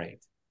migration rate.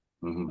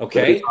 Mm-hmm.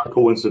 Okay. It's not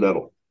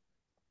coincidental.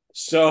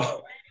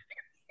 So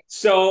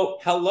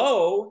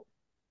hello,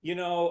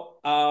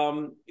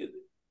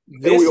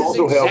 this is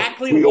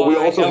exactly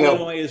why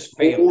Illinois is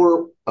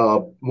failing.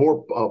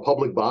 More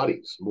public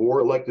bodies,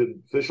 more elected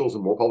officials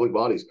and more public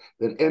bodies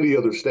than any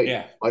other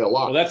state by a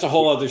lot. Well, that's a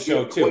whole other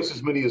show too. Twice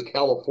as many as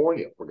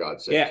California, for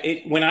God's sake. Yeah,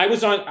 when I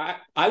was on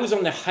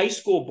the high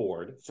school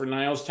board for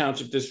Niles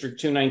Township District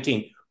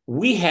 219.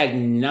 We had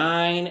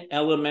 9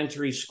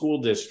 elementary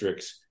school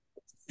districts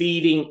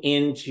feeding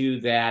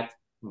into that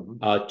 2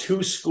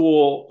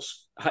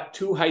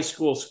 high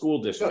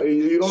school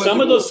districts. Some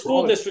of those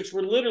school districts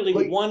were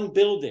literally one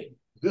building.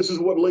 This is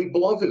what Lake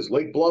Bluff is.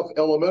 Lake Bluff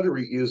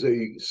Elementary is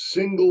a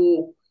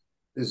single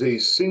group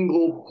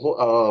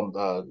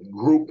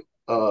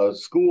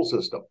school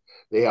system.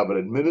 They have an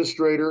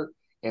administrator,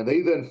 and they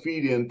then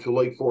feed into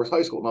Lake Forest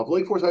High School. Now,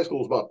 Lake Forest High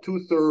School is about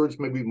 2/3,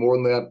 maybe more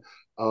than that,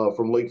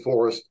 from Lake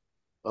Forest.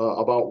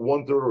 About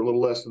 1/3 or a little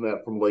less than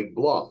that from Lake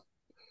Bluff.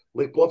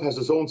 Lake Bluff has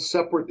its own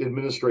separate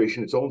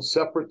administration, its own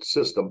separate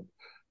system.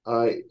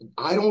 I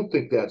don't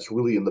think that's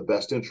really in the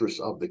best interest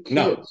of the kids.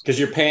 No, because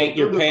you're paying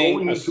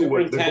a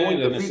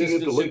superintendent, an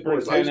assistant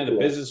superintendent, a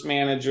business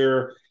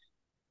manager,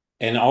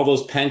 and all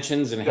those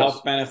pensions and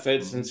health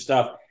benefits and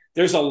stuff.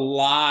 There's a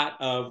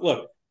lot of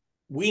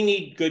we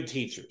need good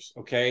teachers.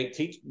 Okay,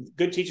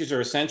 good teachers are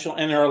essential,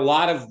 and there are a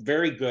lot of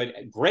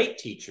great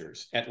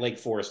teachers at Lake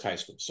Forest High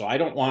School. So I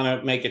don't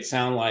want to make it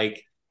sound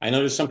like, I know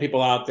there's some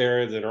people out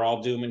there that are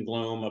all doom and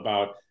gloom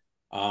about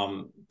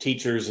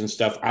teachers and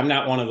stuff. I'm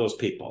not one of those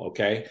people.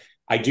 Okay,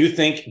 I do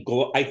think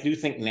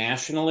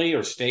nationally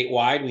or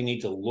statewide we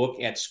need to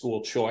look at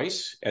school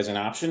choice as an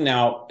option.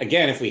 Now,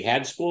 again, if we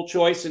had school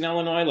choice in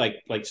Illinois,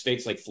 like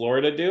states like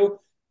Florida do,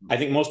 I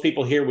think most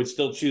people here would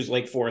still choose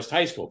Lake Forest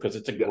High School because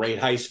it's a great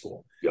high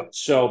school. Yeah.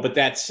 So, but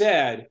that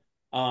said,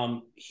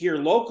 here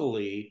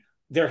locally,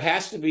 there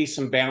has to be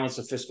some balance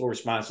of fiscal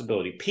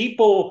responsibility.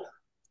 People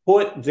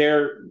put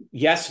their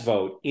yes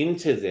vote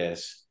into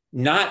this.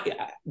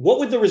 What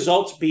would the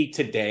results be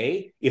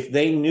today if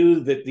they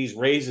knew that these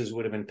raises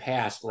would have been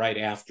passed right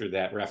after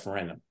that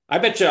referendum? I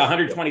bet you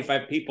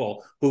 125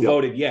 people who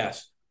voted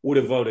yes would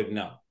have voted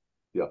no.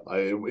 Yeah,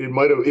 it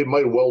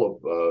might well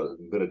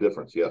have been a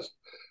difference. Yes,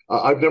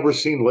 I've never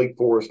seen Lake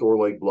Forest or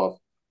Lake Bluff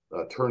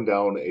turn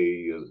down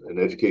an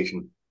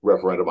education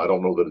referendum. I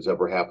don't know that it's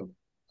ever happened.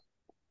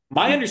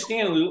 My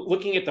understanding,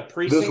 looking at the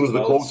precinct, this was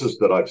the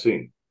closest that I've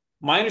seen.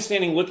 My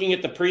understanding, looking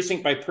at the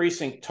precinct by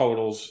precinct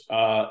totals,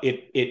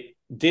 it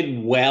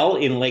did well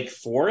in Lake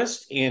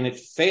Forest and it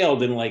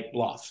failed in Lake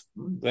Bluff.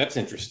 That's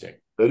interesting.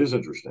 That is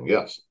interesting.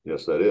 Yes,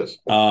 that is.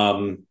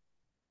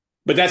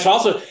 But that's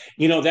also,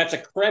 that's a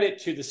credit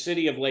to the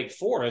city of Lake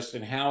Forest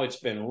and how it's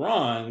been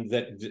run,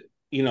 that,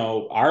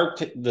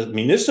 the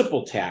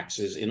municipal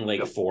taxes in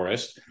Lake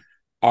Forest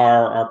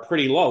are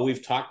pretty low.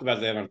 We've talked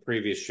about that on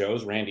previous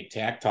shows. Randy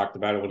Tack talked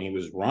about it when he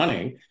was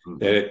running,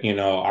 that,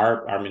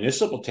 our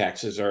municipal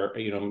taxes are,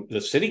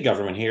 the city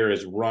government here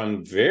is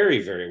run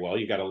very, very well.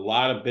 You got a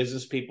lot of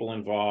business people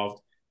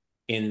involved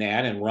in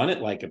that and run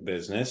it like a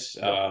business.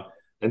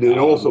 And then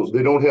also,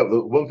 they don't have the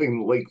one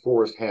thing Lake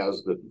Forest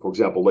has that, for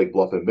example, Lake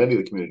Bluff and many of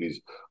the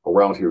communities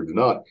around here do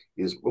not,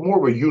 is more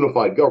of a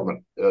unified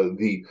government.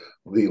 The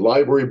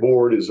library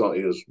board is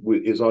under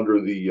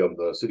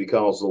the city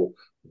council.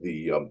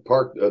 The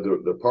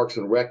Parks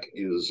and Rec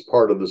is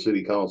part of the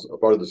city council,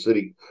 part of the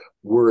city.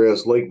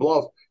 Whereas Lake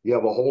Bluff, you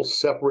have a whole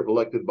separate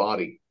elected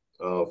body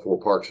for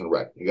Parks and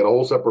Rec. You got a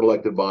whole separate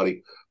elected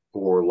body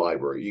for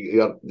library.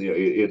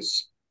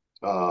 It's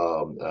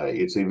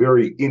a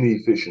very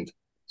inefficient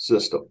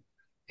system,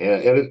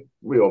 and it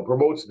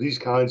promotes these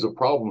kinds of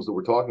problems that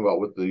we're talking about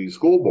with the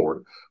school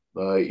board,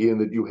 in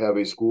that you have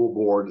a school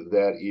board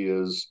that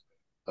is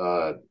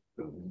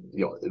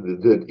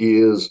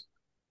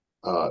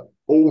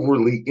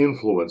overly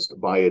influenced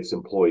by its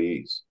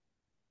employees,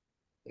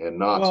 and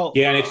not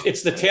and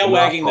it's the tail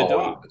wagging the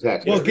dog.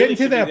 Well, getting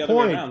to that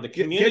point, the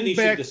community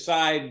should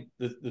decide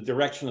the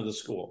direction of the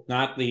school,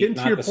 not the getting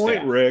to your point,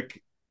 staff.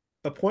 Rick.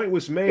 A point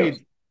was made.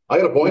 Yes. I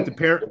got a point.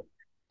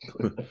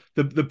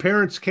 With the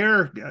parents'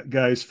 care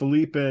guys,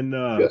 Philippe and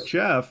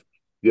Jeff.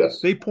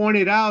 Yes, they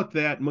pointed out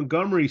that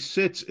Montgomery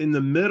sits in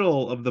the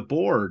middle of the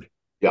board.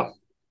 Yeah.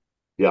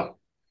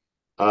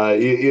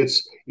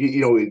 It's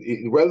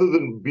rather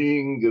than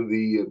being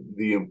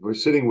the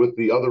sitting with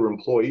the other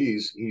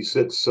employees, he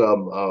sits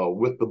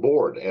with the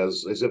board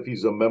as if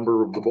he's a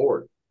member of the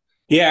board.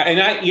 Yeah, and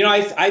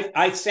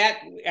I sat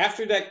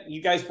after that.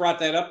 You guys brought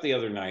that up the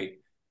other night.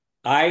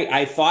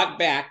 I thought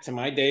back to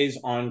my days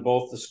on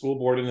both the school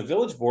board and the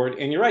village board,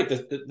 and you're right.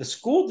 The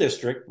school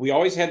district, we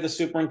always had the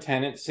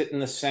superintendent sit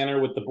in the center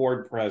with the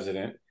board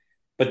president.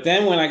 But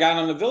then when I got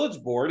on the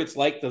village board, it's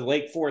like the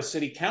Lake Forest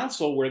City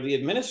Council, where the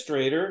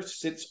administrator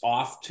sits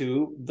off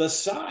to the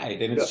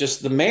side, and it's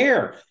just the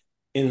mayor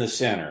in the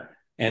center,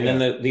 and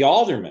then the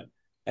alderman.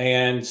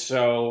 And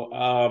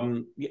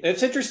so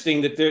it's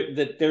interesting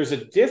that there's a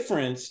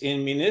difference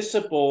in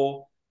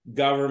municipal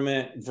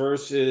government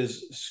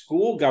versus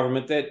school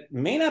government that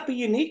may not be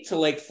unique to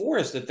Lake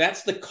Forest,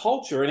 that's the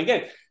culture. And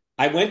again,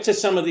 I went to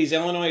some of these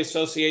Illinois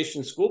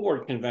Association school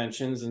board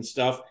conventions and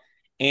stuff,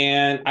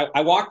 and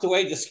I walked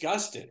away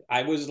disgusted.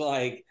 I was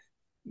like,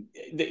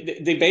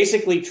 they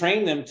basically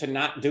trained them to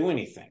not do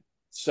anything.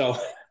 So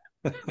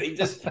it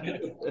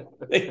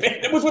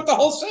was what the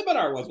whole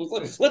seminar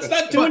was. Let's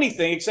not do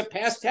anything except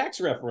pass tax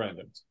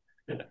referendums.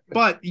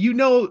 But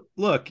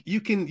look,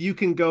 you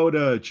can go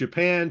to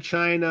Japan,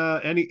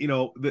 China,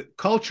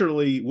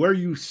 culturally where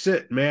you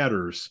sit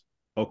matters.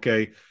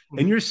 Okay.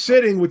 And you're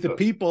sitting with the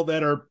people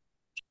that are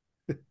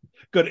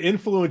going to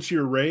influence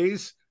your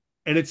raise,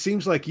 and it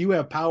seems like you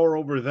have power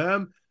over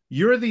them.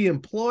 You're the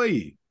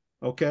employee.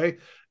 Okay.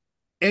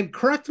 And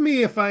correct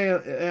me if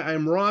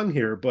I'm wrong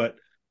here, but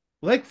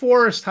Lake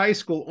Forest High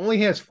School only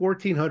has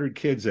 1,400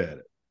 kids at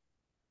it.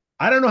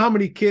 I don't know how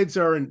many kids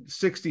are in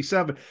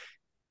 67.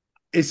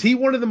 Is he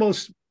one of the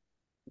most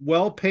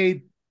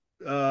well-paid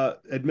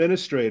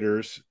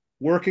administrators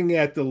working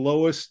at the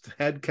lowest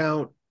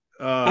headcount?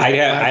 I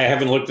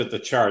haven't looked at the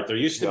chart. There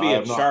used to be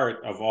a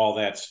chart of all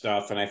that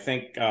stuff, and I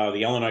think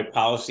the Illinois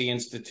Policy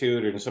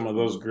Institute and some of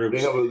those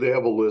groups they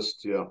have a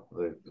list. Yeah,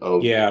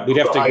 we'd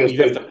have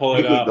to pull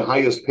it up. The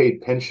highest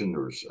paid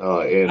pensioners,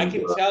 and I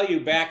can tell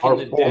you back in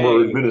the day, our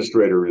former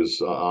administrator is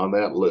on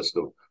that list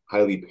of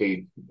highly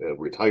paid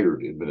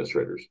retired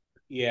administrators.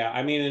 Yeah,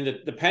 I mean, and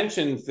the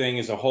pension thing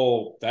is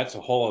that's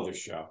a whole other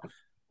show.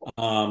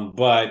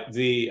 But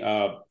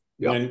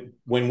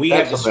when we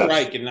had the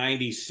strike in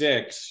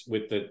 '96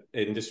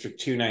 in District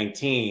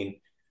 219,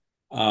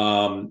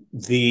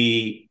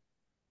 they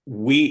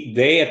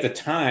at the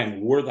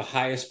time were the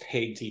highest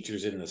paid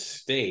teachers in the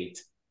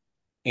state,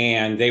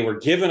 and they were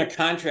given a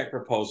contract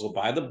proposal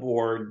by the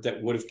board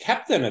that would have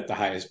kept them at the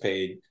highest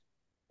paid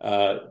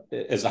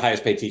as the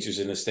highest paid teachers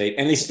in the state,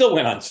 and they still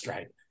went on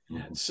strike.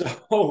 Mm-hmm. So,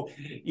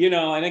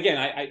 and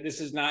again, this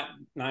is not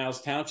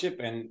Niles Township,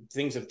 and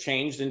things have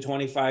changed in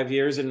 25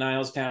 years in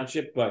Niles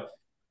Township. But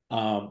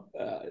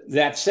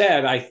that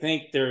said, I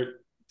think there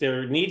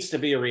needs to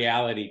be a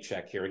reality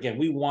check here. Again,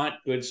 we want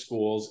good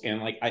schools, and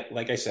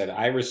like I said,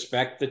 I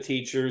respect the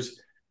teachers.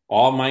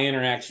 All my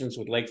interactions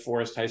with Lake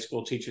Forest High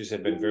School teachers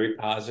have been very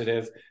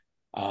positive.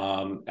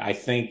 I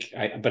think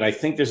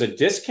there's a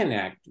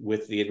disconnect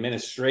with the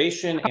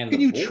administration and the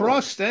board. How can you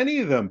trust any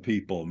of them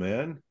people,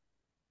 man?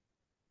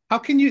 How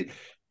can you?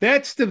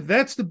 That's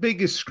the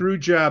biggest screw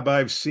job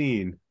I've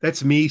seen.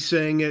 That's me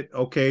saying it,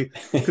 okay?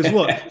 Because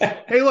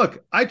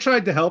look, I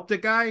tried to help the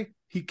guy.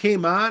 He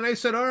came on. I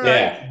said, all right.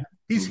 Yeah.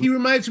 He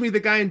reminds me of the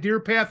guy in Deer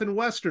Path and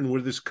Western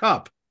with his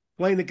cup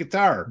playing the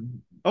guitar.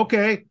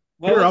 Okay,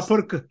 well, here I'll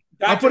put a couple.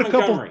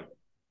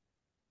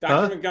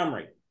 Dr.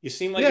 Montgomery, you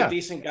seem like a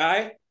decent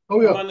guy.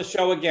 Oh, yeah. Come on the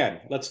show again.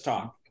 Let's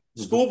talk.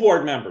 Mm-hmm. School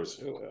board members,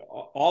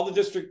 all the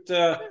district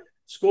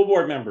school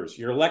board members,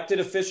 your elected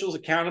officials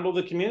accountable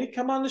to the community,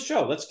 come on the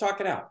show. Let's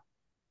talk it out.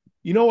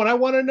 You know what I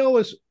want to know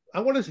is, I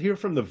want to hear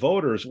from the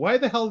voters. Why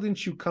the hell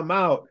didn't you come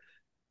out?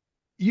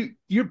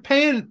 You're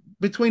paying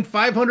between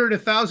 $500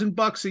 and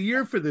 $1,000 a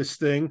year for this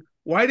thing.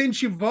 Why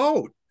didn't you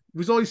vote? It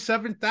was only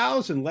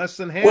 7,000, less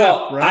than half.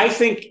 Well, right?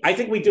 I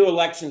think we do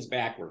elections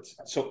backwards.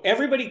 So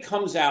everybody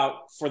comes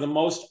out for the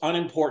most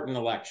unimportant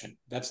election.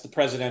 That's the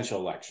presidential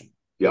election.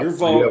 Yep. Your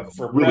vote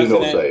for really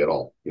president, no say at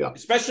all. Yeah,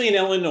 especially in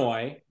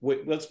Illinois.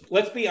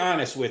 Let's be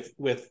honest with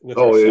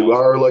ourselves.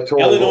 Our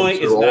electoral Illinois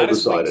is not a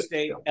swing decided.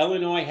 state. Yeah.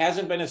 Illinois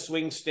hasn't been a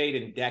swing state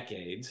in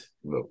decades.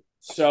 No.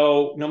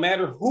 So no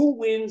matter who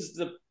wins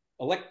the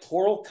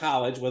electoral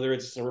college, whether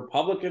it's a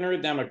Republican or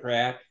a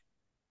Democrat,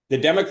 the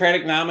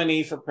Democratic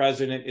nominee for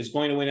president is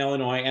going to win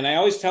Illinois. And I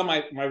always tell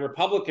my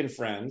Republican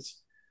friends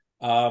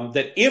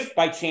that if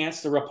by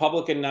chance the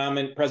Republican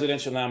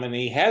presidential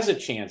nominee has a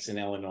chance in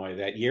Illinois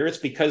that year, it's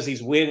because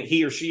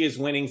he or she is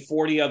winning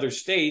 40 other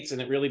states,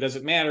 and it really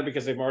doesn't matter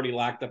because they've already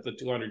locked up the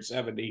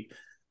 270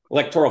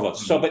 electoral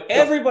votes. So, but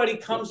everybody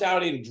comes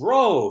out in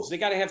droves. They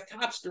got to have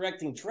cops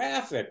directing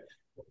traffic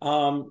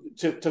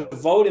to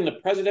vote in the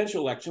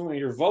presidential election when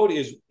your vote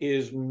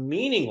is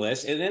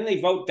meaningless, and then they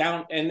vote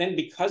down, and then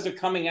because they're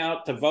coming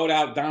out to vote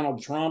out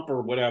Donald Trump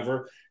or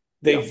whatever,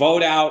 they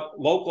vote out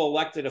local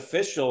elected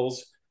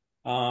officials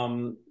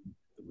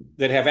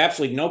that have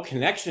absolutely no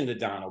connection to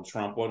Donald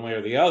Trump one way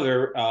or the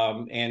other,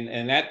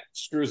 and that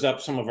screws up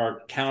some of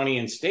our county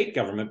and state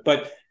government.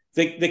 But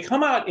they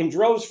come out in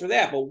droves for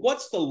that. But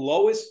what's the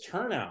lowest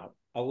turnout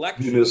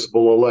election?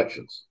 Municipal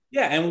elections.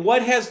 Yeah, and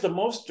what has the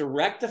most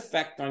direct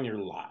effect on your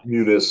life?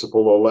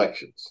 Municipal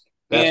elections.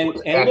 That's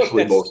what's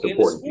actually most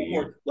important to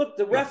you. Look,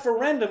 the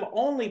referendum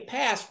only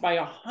passed by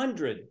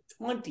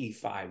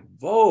 125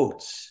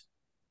 votes.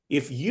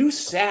 If you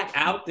sat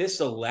out this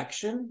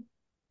election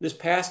this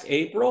past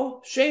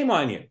April, shame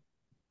on you.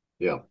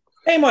 Yeah.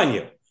 Shame on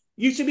you.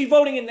 You should be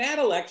voting in that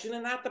election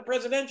and not the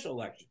presidential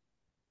election.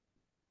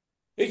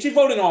 You should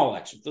vote in all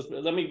elections.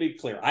 Let me be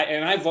clear.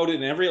 I voted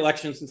in every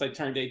election since I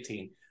turned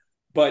 18.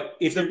 But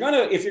if you're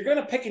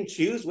gonna pick and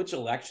choose which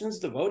elections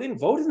to vote in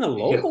the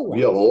local one.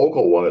 Yeah, the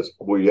local one is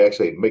where you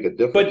actually make a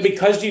difference. But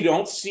because you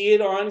don't see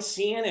it on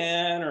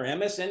CNN or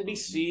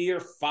MSNBC or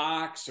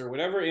Fox or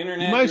whatever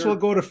internet, you might as well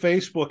go to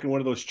Facebook in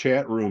one of those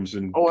chat rooms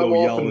and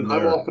go yell in there.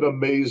 I'm often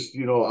amazed.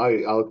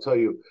 I'll tell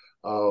you,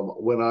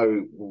 when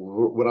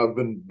I've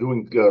been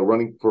doing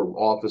running for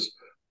office,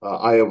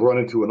 I have run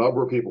into a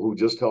number of people who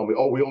just tell me,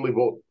 "Oh, we only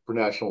vote for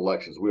national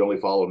elections. We only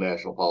follow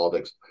national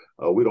politics.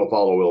 We don't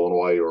follow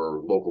Illinois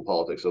or local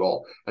politics at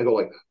all." I go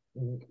like,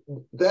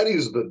 that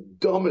is the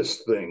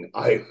dumbest thing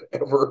I've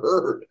ever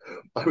heard.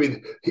 I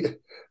mean,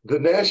 the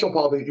national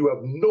politics you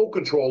have no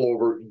control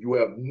over. You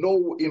have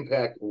no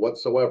impact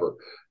whatsoever.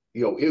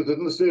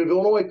 In the state of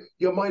Illinois,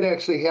 you might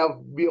actually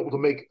be able to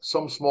make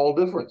some small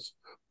difference.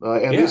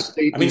 This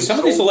state, some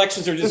of these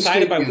elections are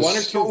decided by one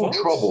or two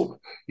votes. Troubled.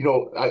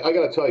 I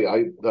got to tell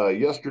you,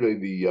 yesterday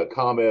the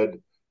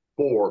ComEd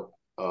 4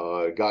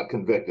 got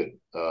convicted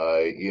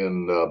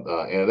and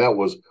that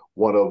was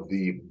one of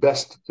the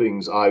best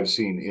things I've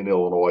seen in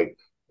Illinois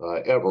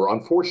ever.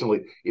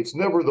 Unfortunately, it's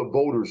never the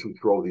voters who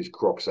throw these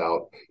crooks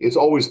out. It's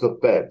always the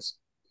feds,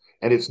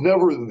 and it's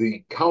never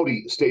the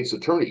county state's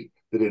attorney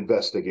that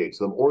investigates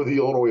them or the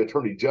Illinois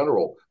Attorney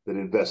General that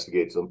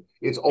investigates them.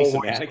 It's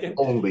always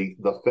only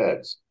the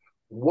feds.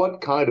 What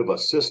kind of a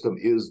system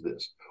is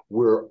this?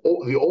 Where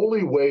the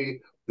only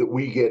way that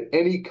we get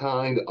any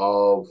kind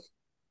of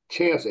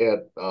chance at,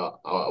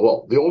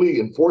 the only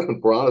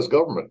enforcement for honest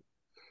government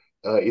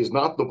is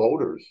not the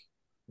voters,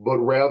 but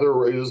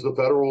rather is the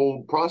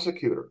federal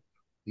prosecutor.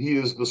 he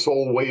is the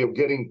sole way of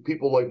getting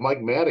people like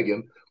Mike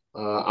Madigan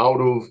out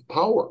of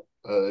power.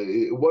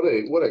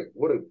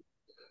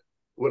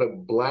 What a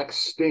black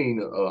stain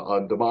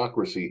on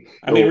democracy.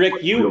 I mean,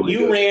 Rick,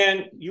 you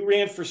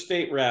ran for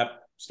state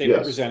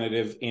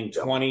representative in Yeah.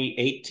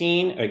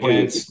 2018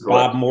 against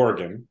Bob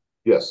Morgan.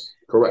 Yes,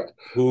 correct.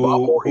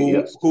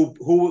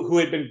 Who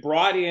had been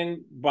brought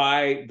in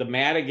by the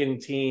Madigan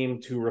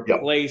team to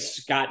replace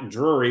Scott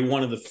Drury,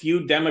 one of the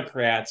few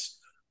Democrats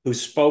who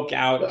spoke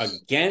out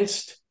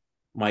against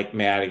Mike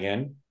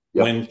Madigan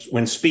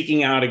when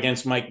speaking out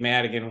against Mike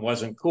Madigan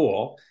wasn't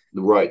cool.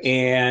 Right.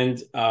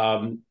 And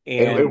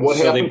what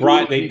so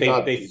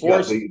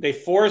they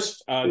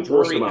forced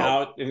Drury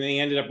out, and they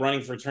ended up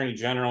running for attorney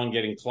general and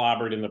getting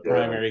clobbered in the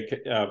primary.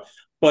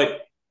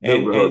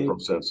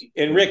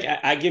 And Rick,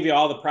 I give you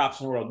all the props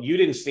in the world. You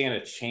didn't stand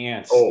a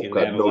chance in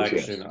that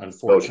election,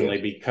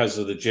 unfortunately, because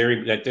of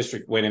that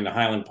district went into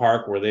Highland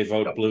Park where they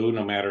vote blue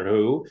no matter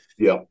who.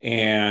 Yeah.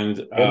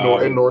 And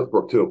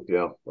Northbrook too.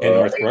 Yeah. And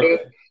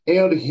Northbrook.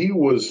 And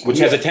which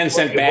has a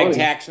 10-cent bag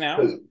tax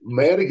now.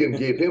 Madigan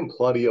gave him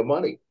plenty of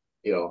money.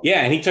 Yeah,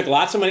 and he took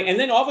lots of money, and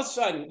then all of a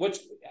sudden,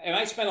 and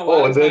I spent a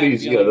lot of time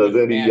dealing with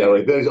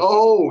Madigan.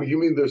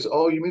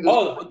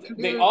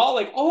 They all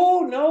like,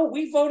 oh no,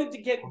 we voted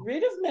to get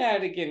rid of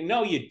Madigan.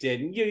 No, you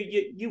didn't.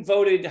 You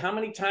voted how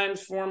many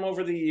times for him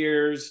over the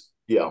years?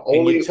 Yeah,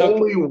 only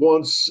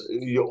once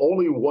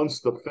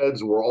the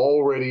feds were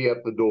already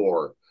at the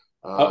door.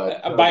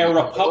 By a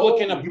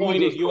Republican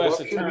appointed U.S.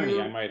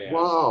 attorney, I might add.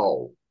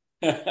 Wow.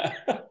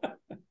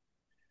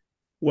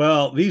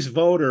 Well, these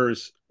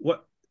voters,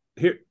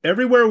 here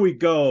everywhere we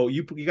go,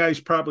 you guys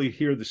probably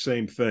hear the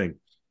same thing.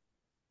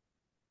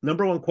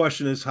 Number one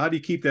question is, how do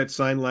you keep that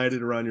sign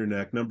lighted around your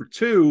neck? Number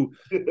two,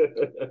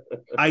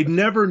 I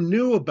never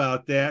knew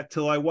about that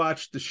till I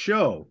watched the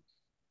show,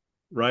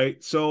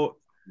 right? So,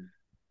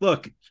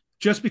 look,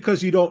 just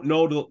because you don't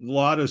know the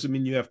law doesn't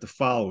mean you have to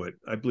follow it.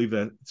 I believe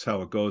that's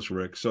how it goes,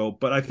 Rick. So,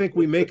 but I think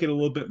we make it a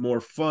little bit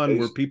more fun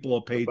where people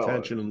will pay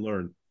attention and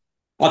learn.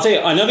 I'll tell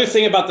you another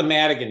thing about the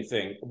Madigan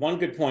thing. One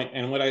good point,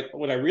 and what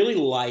I really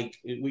like,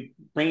 we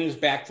bring this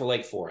back to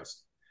Lake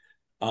Forest.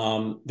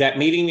 That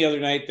meeting the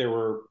other night, there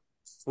were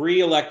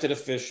 3 elected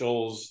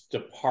officials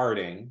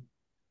departing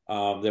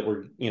that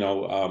were,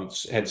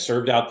 had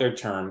served out their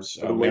terms.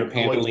 Mayor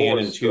Pantaleon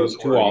and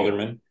two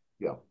aldermen.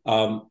 Yeah.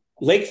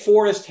 Lake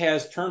Forest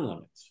has term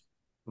limits,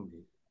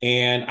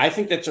 and I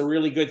think that's a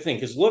really good thing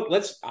because look,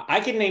 I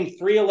can name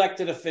 3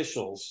 elected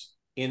officials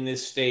in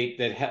this state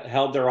that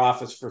held their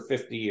office for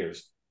 50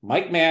 years.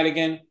 Mike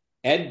Madigan,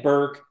 Ed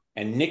Burke,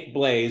 and Nick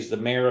Blaze, the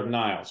mayor of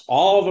Niles.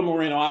 All of them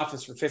were in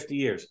office for 50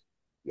 years.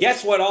 Yes.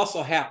 Guess what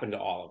also happened to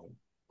all of them?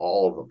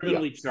 All of them.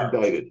 Criminally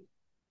charged.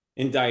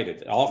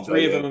 Indicted. All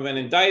 3 of them have been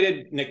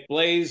indicted. Nick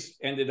Blaze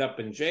ended up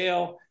in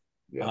jail.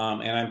 Yeah.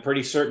 And I'm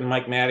pretty certain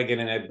Mike Madigan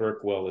and Ed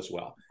Burke will as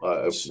well.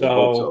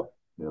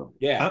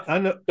 Yeah.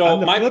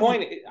 My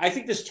point, I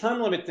think this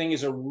term limit thing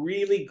is a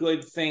really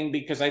good thing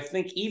because I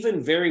think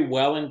even very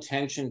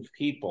well-intentioned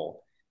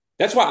people,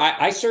 that's why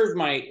I served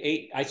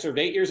 8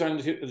 years on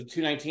the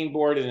 219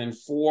 board and then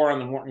 4 on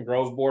the Morton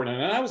Grove board.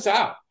 And then I was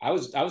out. I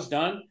was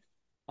done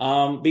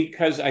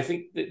because I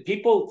think that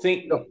people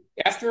think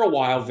after a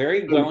while,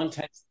 very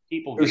well-intentioned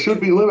people. There should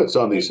be limits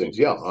on these things.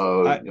 Yeah.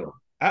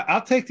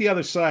 I'll take the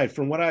other side.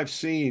 From what I've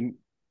seen,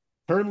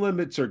 term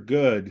limits are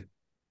good.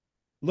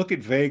 Look at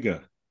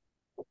Vega.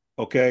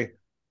 Okay.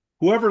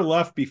 Whoever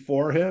left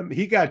before him,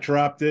 he got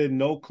dropped in,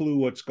 no clue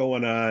what's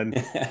going on.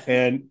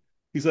 And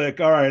he's like,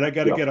 all right, I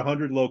got to get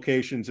 100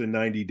 locations in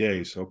 90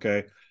 days.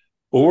 Okay.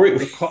 Or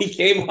he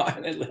came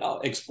on and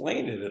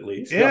explained it at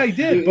least. Yeah, he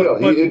did.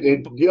 But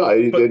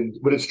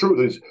it's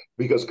true. It's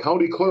because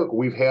county clerk,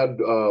 we've had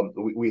a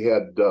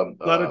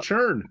lot of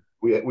churn.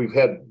 We've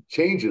had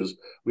changes.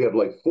 We had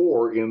like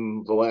 4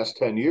 in the last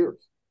 10 years.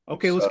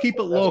 Okay, let's keep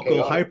it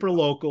local, hyper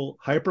local.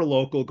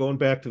 Going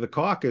back to the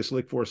caucus,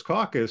 Lake Forest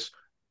caucus,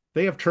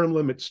 they have term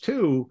limits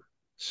too.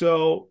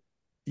 So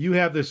you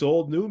have this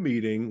old new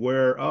meeting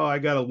where, I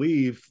got to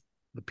leave.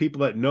 The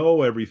people that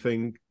know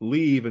everything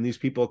leave, and these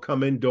people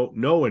come in, don't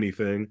know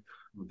anything.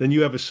 Then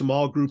you have a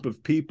small group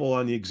of people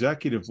on the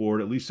executive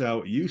board, at least how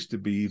it used to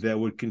be, that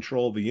would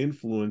control the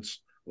influence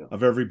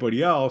of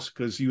everybody else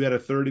because you had a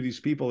third of these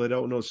people that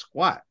don't know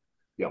squat.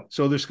 Yeah.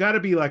 So there's got to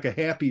be like a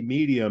happy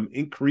medium,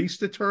 increase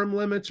the term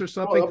limits or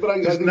something. But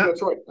I think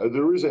that's right. I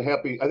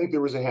think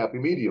there is a happy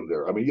medium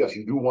there. I mean, yes,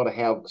 you do want to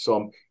have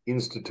some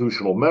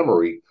institutional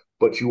memory,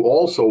 but you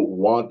also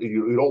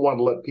you don't want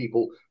to let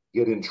people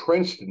get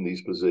entrenched in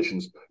these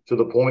positions to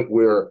the point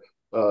where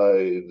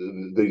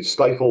they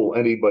stifle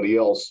anybody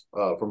else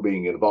from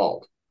being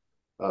involved.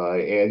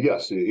 And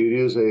yes, it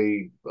is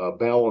a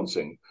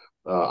balancing.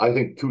 I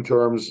think 2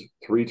 terms,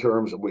 3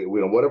 terms,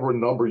 whatever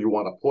number you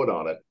want to put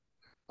on it.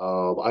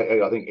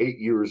 I think 8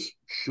 years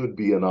should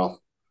be enough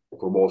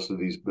for most of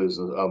these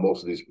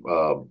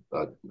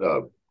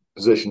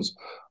positions.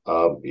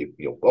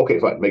 Okay,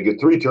 fine, make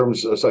it 3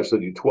 terms such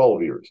that you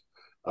 12 years.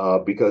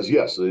 Because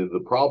yes,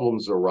 the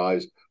problems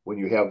arise when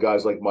you have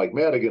guys like Mike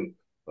Madigan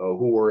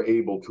who are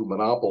able to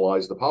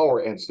monopolize the power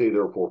and stay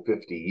there for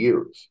 50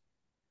 years.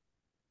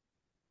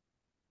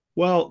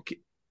 Well,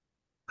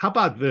 how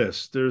about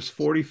this? There's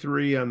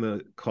 43 on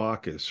the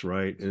caucus,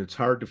 right? And it's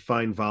hard to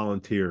find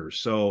volunteers.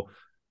 So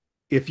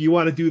if you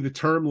want to do the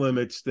term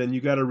limits, then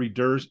you got to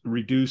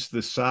reduce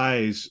the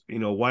size.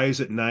 Why is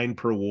it 9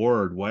 per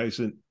ward? Why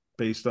isn't it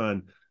based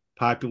on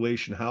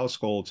population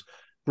households?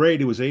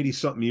 Great, it was 80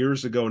 something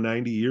years ago,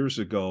 90 years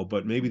ago,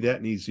 but maybe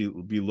that needs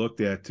to be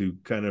looked at to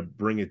kind of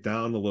bring it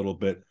down a little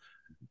bit.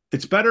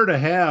 It's better to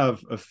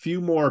have a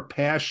few more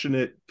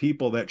passionate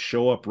people that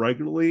show up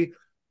regularly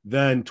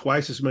than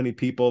twice as many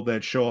people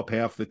that show up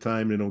half the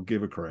time and don't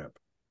give a crap.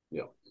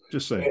 Yeah.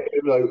 Just saying.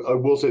 And I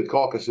will say the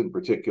caucus in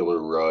particular,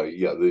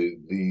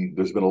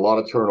 there's been a lot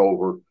of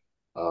turnover,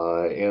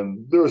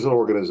 and there's an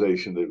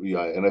organization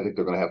that, and I think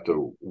they're going to have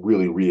to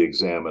really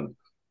re-examine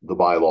the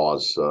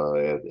bylaws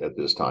at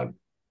this time.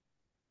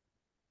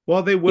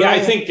 Well, they will. Yeah,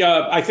 I think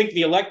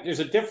there's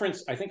a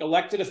difference. I think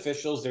elected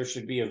officials, there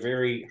should be a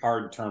very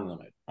hard term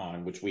limit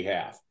on, which we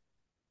have.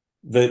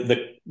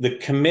 The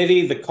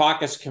committee, the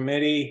caucus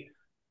committee,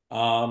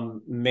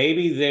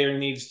 maybe there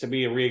needs to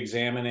be a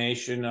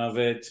reexamination of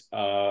it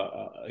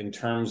in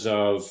terms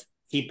of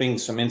keeping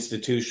some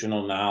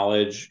institutional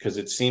knowledge, because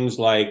it seems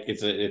like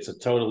it's a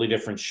totally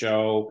different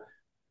show.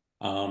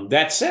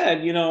 That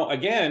said,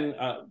 again,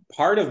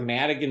 part of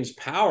Madigan's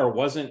power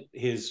wasn't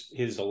his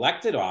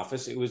elected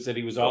office. It was that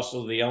he was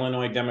also the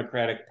Illinois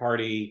Democratic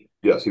Party.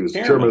 Yes, he was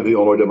chairman of the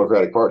Illinois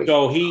Democratic Party.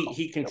 So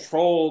he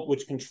controlled,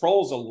 which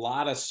controls a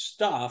lot of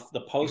stuff. The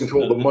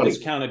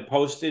discounted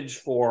postage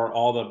for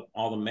all the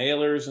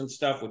mailers and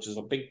stuff, which is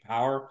a big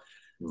power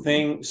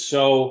thing.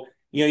 So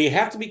you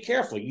have to be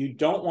careful. You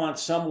don't want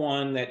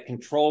someone that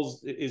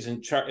is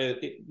in charge.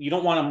 You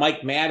don't want a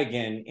Mike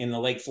Madigan in the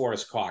Lake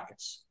Forest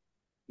caucus.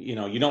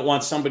 You don't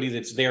want somebody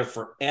that's there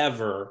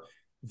forever.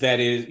 That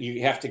is,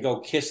 you have to go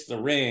kiss the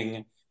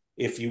ring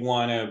if you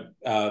want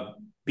to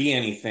be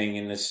anything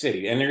in this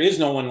city. And there is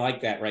no one like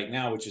that right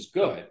now, which is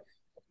good.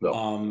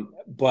 No.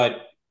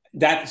 But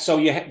there's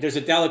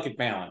a delicate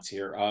balance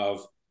here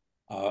of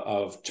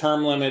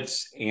term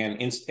limits and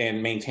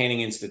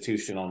maintaining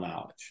institutional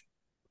knowledge.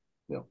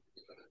 Yeah.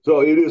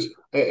 So it is,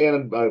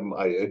 and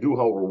I do,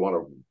 however, want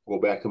to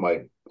go back to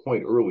my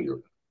point earlier.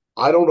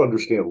 I don't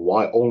understand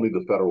why only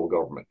the federal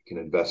government can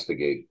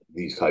investigate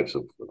these types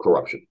of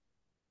corruption.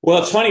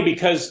 Well, it's funny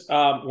because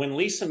when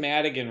Lisa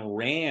Madigan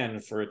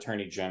ran for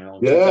Attorney General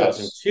in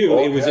 2002,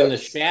 it was in the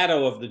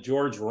shadow of the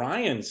George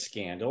Ryan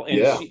scandal.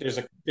 And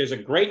there's a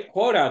great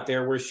quote out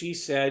there where she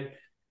said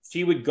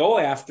she would go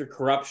after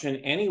corruption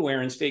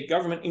anywhere in state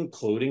government,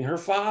 including her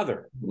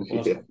father.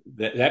 Well,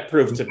 that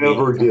proved to be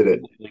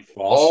completely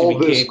false. All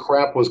this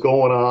crap was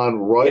going on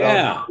right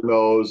on her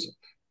nose.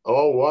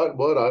 Oh,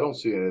 what? I don't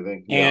see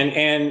anything.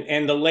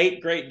 And the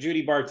late great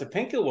Judy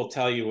Bartopinka will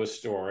tell you a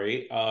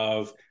story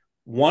of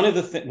one of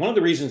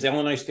the reasons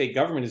Illinois state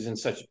government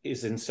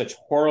is in such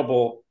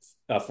horrible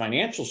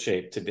financial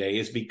shape today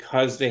is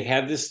because they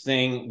had this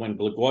thing when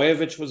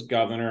Blagojevich was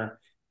governor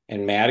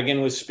and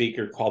Madigan was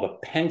speaker called a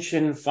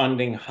pension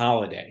funding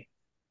holiday.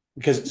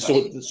 Because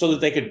so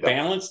that they could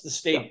balance the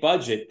state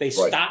budget, they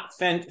stopped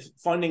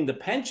funding the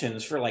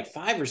pensions for like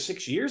 5 or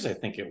 6 years, I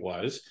think it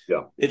was.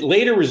 Yeah. It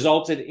later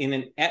resulted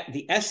in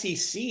the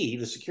SEC,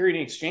 the Security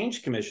and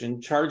Exchange Commission,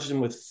 charged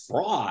them with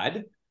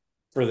fraud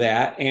for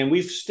that, and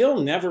we've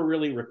still never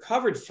really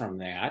recovered from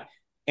that.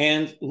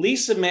 And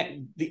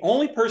the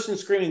only person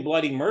screaming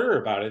bloody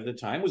murder about it at the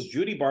time was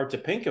Judy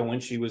Bartopinka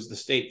when she was the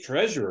state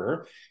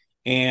treasurer,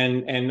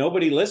 and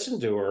nobody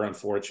listened to her,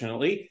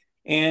 unfortunately.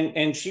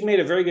 And she made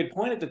a very good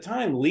point at the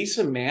time.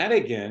 Lisa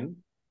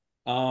Madigan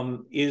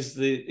as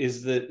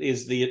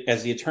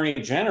the Attorney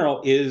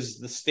General is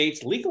the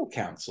state's legal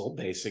counsel,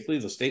 basically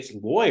the state's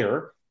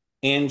lawyer,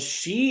 and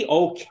she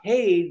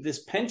okayed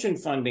this pension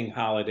funding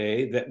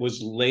holiday that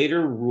was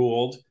later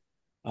ruled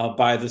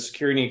by the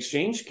Security and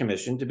Exchange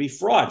Commission to be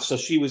fraud. So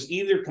she was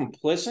either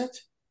complicit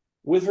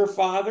with her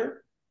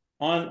father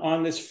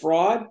on this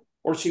fraud,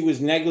 or she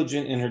was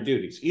negligent in her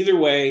duties. Either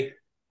way,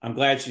 I'm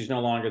glad she's no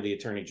longer the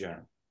Attorney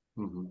General.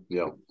 Mm-hmm.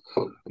 Yeah.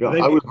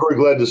 I was very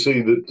glad to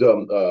see that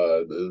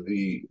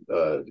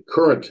the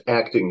current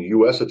acting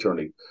U.S.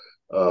 attorney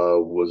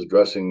was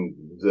addressing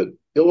that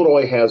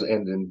Illinois has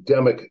an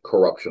endemic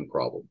corruption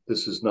problem.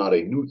 This is not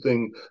a new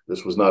thing.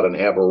 This was not an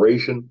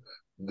aberration.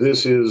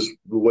 This is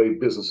the way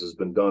business has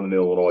been done in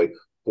Illinois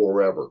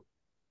forever.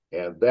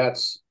 And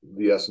that's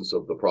the essence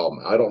of the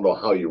problem. I don't know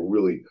how you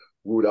really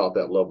root out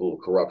that level of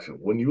corruption.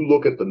 When you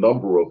look at the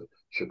number of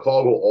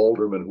Chicago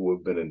aldermen who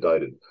have been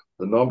indicted,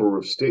 the number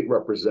of state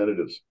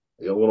representatives,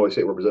 the Illinois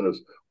state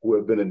representatives who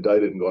have been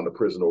indicted and gone to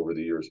prison over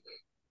the years,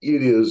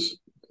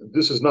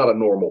 this is not a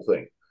normal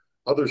thing.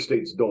 Other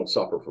states don't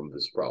suffer from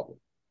this problem.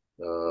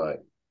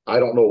 I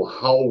don't know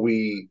how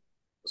we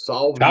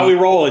solve we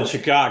roll in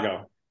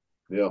Chicago.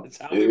 Yeah.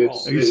 Are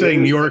you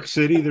saying New York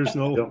City? There's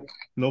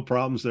no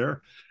problems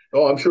there?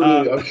 Oh, I'm sure.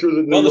 I'm sure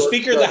that. The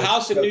Speaker of the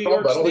House in New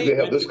York State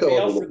went to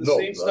jail for the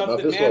same stuff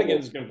that Madigan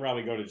is going to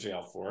probably go to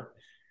jail for.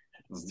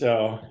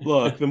 So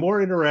look, the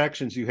more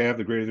interactions you have,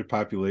 the greater the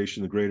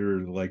population, the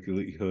greater the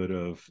likelihood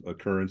of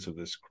occurrence of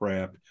this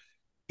crap.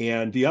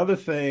 And the other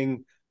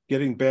thing,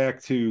 getting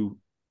back to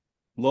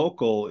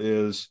local,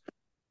 is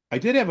I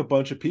did have a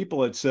bunch of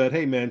people that said,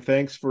 "Hey, man,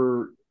 thanks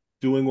for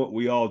doing what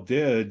we all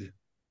did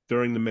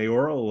during the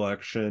mayoral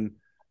election,"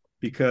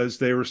 because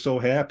they were so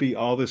happy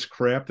all this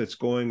crap that's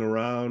going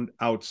around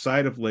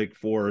outside of Lake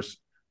Forest,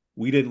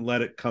 we didn't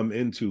let it come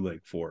into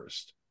Lake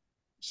Forest.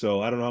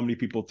 So I don't know how many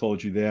people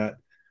told you that.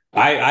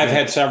 I've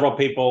had several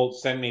people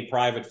send me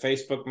private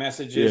Facebook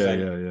messages.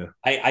 Yeah.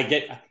 I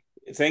get,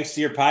 thanks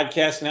to your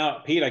podcast now,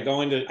 Pete. I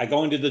go into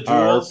the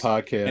Our jewels,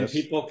 podcast, and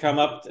people come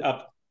up.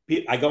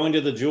 I go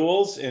into the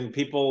jewels, and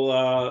people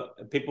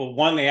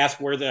one, they ask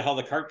where the hell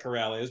the cart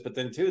corral is, but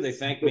then two, they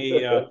thank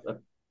me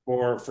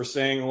for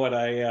saying what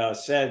I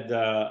said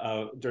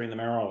during the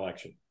mayoral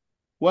election.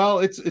 Well,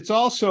 it's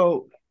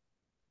also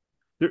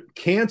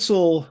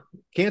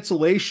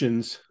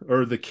cancellations,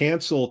 or the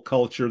cancel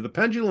culture. The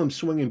pendulum's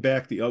swinging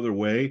back the other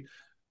way,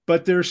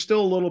 but there's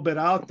still a little bit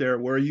out there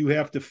where you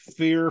have to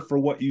fear for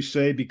what you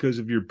say because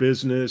of your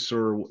business,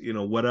 or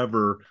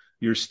whatever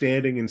your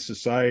standing in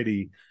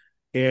society.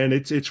 And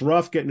it's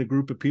rough getting a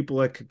group of people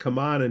that could come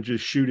on and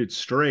just shoot it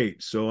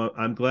straight. So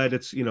I'm glad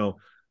it's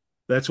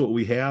that's what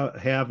we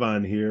have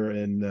on here.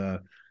 And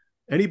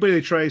anybody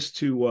that tries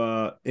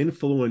to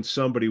influence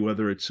somebody,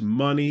 whether it's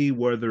money,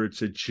 whether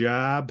it's a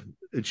job,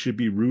 it should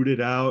be rooted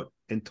out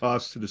and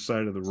tossed to the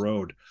side of the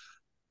road.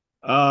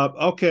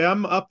 Okay,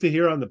 I'm up to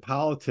here on the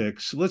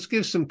politics. Let's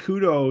give some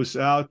kudos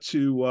out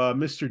to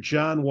Mr.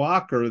 John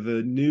Walker,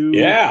 the new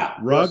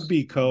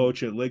rugby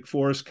coach at Lake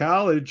Forest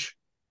College.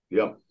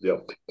 Yep.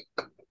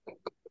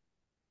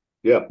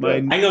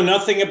 I know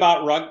nothing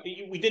about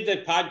rugby. We did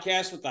that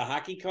podcast with the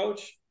hockey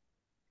coach.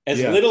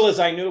 As little as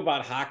I knew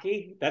about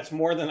hockey, that's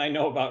more than I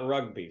know about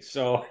rugby.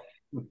 So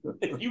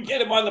if you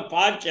get him on the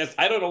podcast,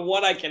 I don't know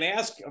what I can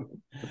ask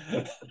him.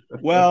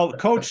 Well,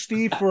 Coach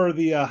Steve for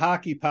the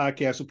hockey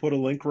podcast will put a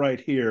link right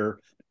here.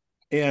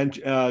 And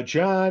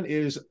John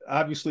is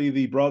obviously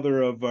the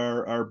brother of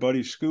our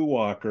buddy Scoo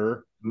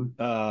Walker.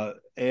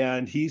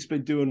 And he's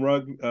been doing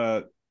rugby.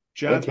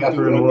 John's been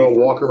doing rugby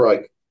Walker,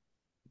 right?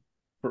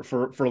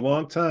 For a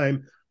long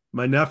time.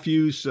 My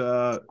nephews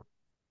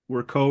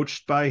were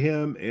coached by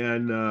him,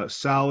 and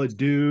solid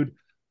dude.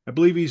 I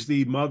believe he's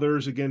the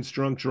Mothers Against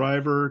Drunk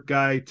Driver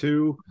guy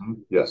too.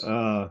 Yes.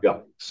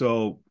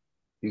 So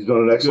he's done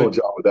an excellent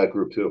job with that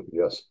group too.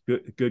 Yes.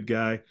 Good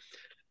guy.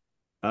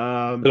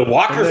 The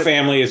Walker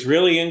family is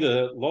really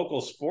into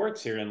local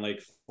sports here in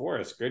Lake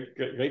Forest.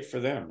 Great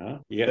for them, huh?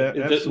 Yeah.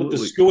 Does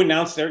Scoo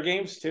announce their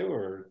games too,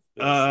 or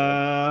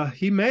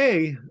he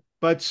may?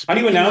 But how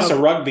do you announce a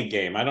rugby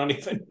game? I don't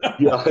even know.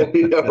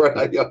 Right.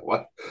 I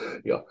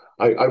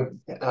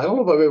don't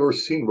know if I've ever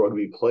seen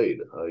rugby played.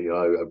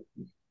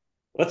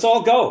 Let's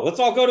all go. Let's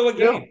all go to a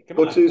game. Come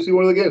on. Let's see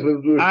one of the games.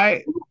 We'll do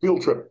a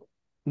field trip.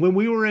 When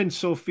we were in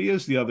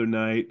Sophia's the other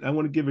night, I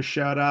want to give a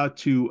shout out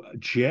to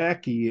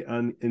Jackie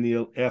in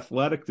the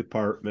athletic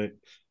department.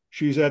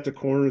 She's at the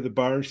corner of the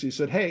bar, and she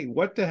said, "Hey,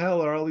 what the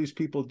hell are all these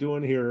people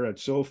doing here at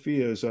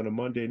Sophia's on a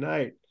Monday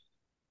night?"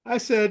 I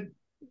said,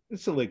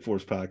 "It's a Lake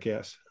Forest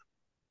podcast."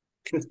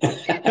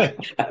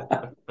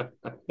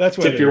 That's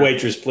why tip your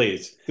waitress,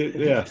 please.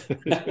 Yeah,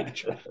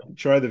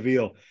 try the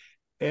veal.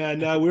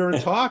 And we were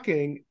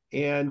talking,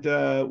 and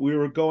we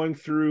were going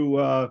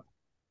through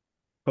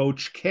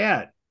Coach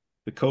Cat,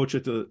 the coach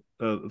at the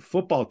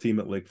football team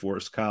at Lake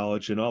Forest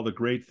College, and all the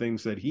great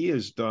things that he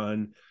has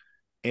done.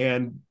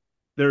 And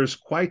there's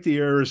quite the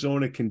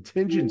Arizona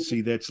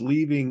contingency that's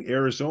leaving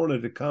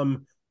Arizona to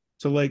come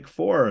to Lake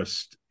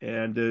Forest,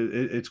 and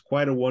it's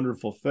quite a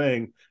wonderful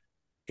thing.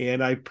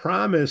 And I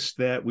promised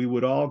that we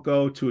would all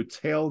go to a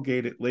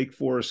tailgate at Lake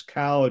Forest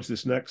College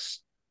this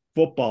next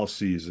football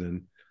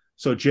season.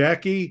 So,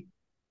 Jackie,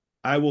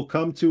 I will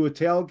come to a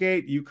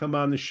tailgate. You come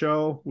on the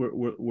show.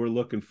 We're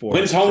looking forward.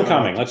 When's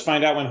homecoming? Let's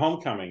find out when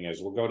homecoming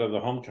is. We'll go to the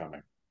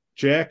homecoming.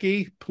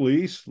 Jackie,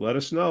 please let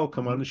us know.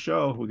 Come on the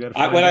show. We got to.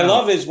 What I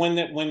love is when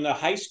the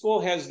high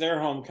school has their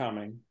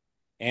homecoming,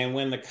 and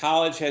when the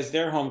college has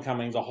their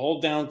homecoming, the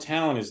whole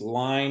downtown is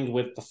lined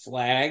with the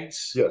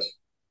flags. Yes.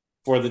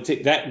 For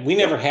that we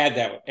never had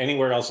that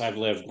anywhere else I've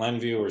lived,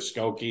 Glenview or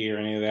Skokie or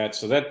any of that.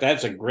 So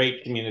that's a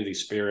great community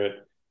spirit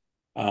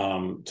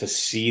to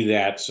see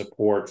that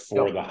support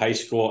for the high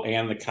school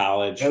and the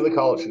college. And the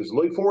college, because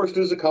Lake Forest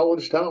is a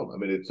college town. I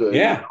mean, it's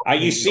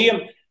you see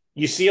them.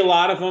 You see a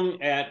lot of them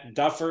at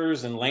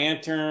Duffers and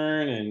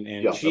Lantern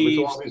and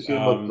Chiefs. You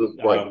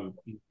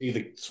see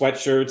the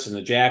sweatshirts and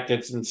the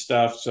jackets and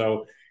stuff.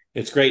 So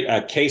it's great.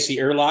 Casey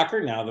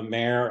Erlacher, now the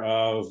mayor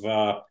of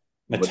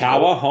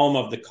Mattawa, home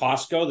of the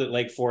Costco that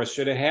Lake Forest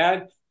should have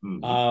had,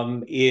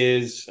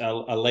 is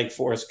a Lake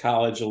Forest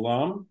College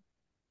alum.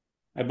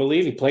 I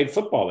believe he played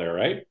football there,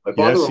 right? My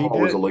father-in-law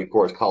was a Lake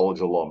Forest College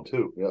alum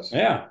too. Yes.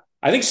 Yeah.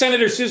 I think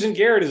Senator Susan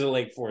Garrett is a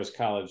Lake Forest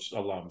College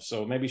alum,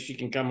 so maybe she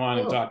can come on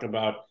and talk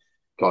about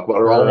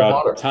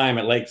her time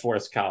at Lake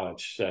Forest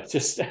College.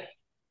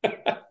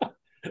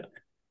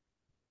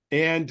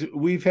 And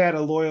we've had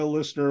a loyal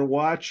listener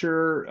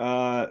watcher.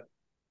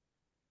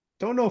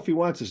 Don't know if he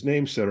wants his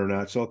name said or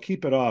not, so I'll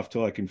keep it off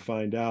till I can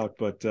find out.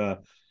 But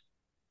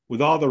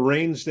with all the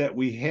rains that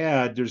we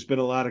had, there's been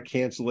a lot of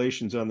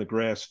cancellations on the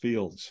grass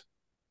fields.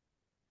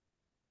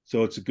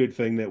 So it's a good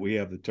thing that we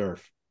have the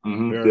turf.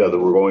 Mm-hmm. Yeah, that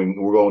we're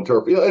going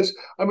turf. Yeah,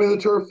 the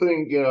turf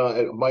thing,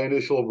 my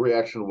initial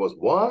reaction was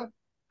what?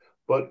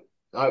 But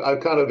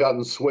I've kind of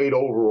gotten swayed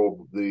over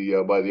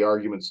by the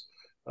arguments.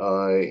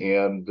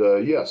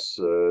 Yes,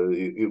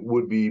 it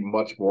would be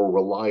much more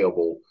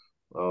reliable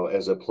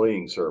as a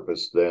playing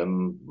surface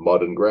than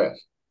mud and grass.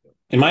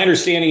 And my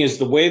understanding is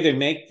the way they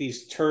make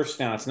these turfs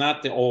now, it's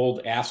not the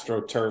old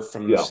AstroTurf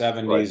from the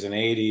 70s and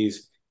 80s.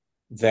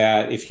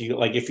 That if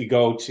you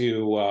go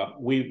to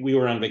we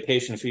were on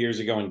vacation a few years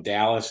ago in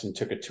Dallas and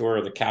took a tour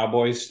of the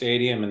Cowboys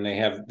stadium, and they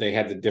had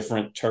the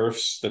different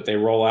turfs that they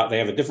roll out. They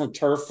have a different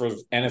turf for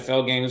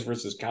NFL games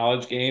versus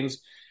college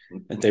games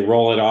that they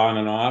roll it on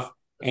and off,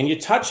 and you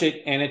touch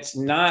it and it's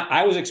not.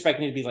 I was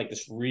expecting it to be like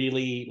this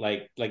really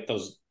like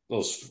those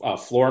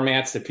floor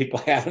mats that people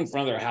have in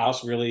front of their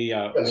house, really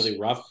really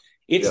rough.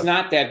 It's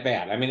not that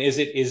bad. I mean, is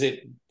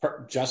it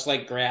just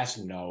like grass?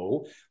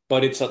 No.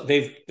 But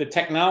the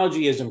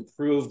technology has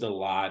improved a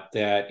lot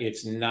that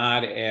it's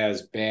not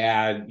as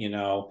bad,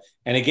 And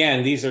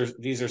again, these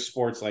are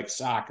sports like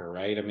soccer,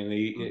 right? I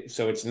mean,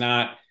 so it's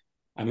not.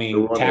 I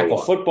mean, tackle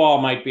football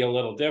might be a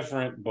little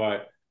different,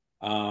 but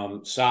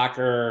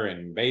soccer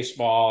and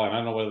baseball, and I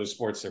don't know what other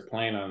sports they're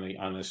playing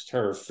on this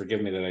turf.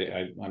 Forgive me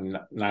that I'm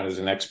not as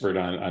an expert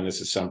on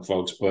this as some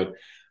folks, but.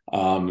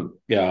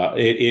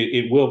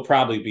 It will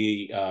probably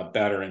be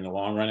better in the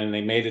long run, and they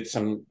made it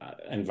some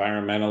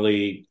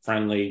environmentally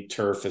friendly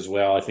turf as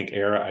well. I think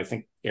Era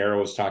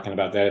was talking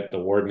about that at the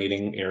ward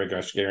meeting, Era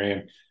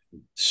Gushgarian.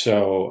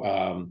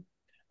 So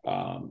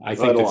I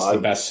think that's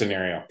the best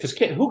scenario, because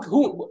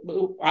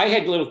who I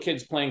had little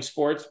kids playing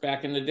sports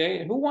back in the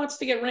day. Who wants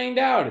to get rained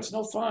out? It's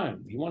no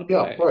fun. You want to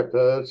play. Yeah, right.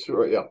 That's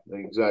right. Yeah,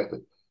 exactly.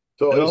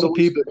 So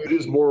it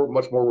is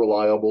much more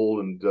reliable,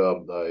 and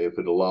if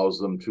it allows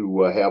them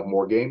to have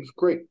more games,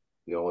 great.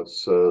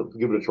 Let's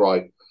give it a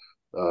try,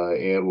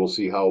 and we'll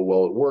see how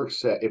well it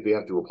works. If they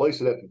have to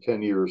replace it after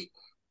 10 years,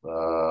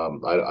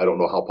 I don't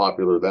know how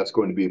popular that's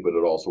going to be, but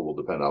it also will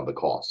depend on the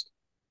cost.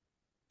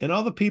 And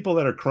all the people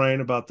that are crying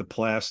about the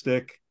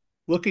plastic,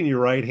 look in your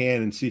right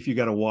hand and see if you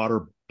got a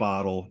water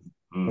bottle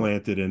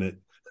planted in it.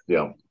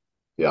 Yeah.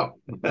 Yeah.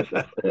 There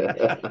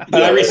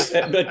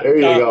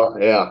you go.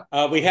 Yeah.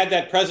 We had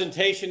that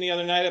presentation the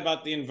other night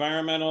about the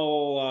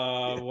environmental,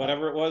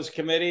 whatever it was,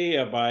 committee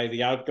by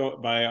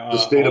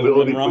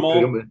sustainability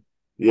Rummel.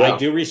 Yeah. I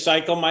do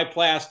recycle my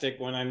plastic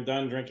when I'm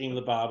done drinking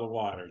the bottled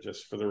water,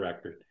 just for the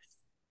record.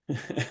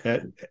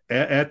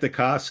 at the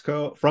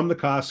Costco, from the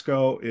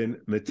Costco in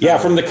Midtown. Yeah,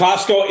 from the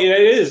Costco.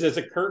 It is. It's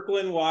a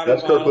Kirkland water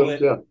bottle.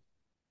 Kirkland, yeah.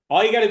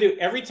 All you got to do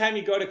every time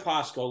you go to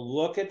Costco,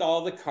 look at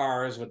all the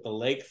cars with the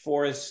Lake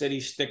Forest City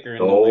sticker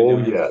in the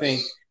window and think,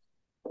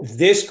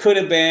 this could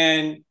have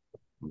been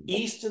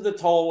east of the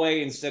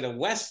tollway instead of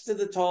west of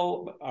the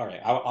toll. All right,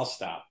 I'll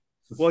stop.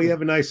 Well, you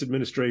have a nice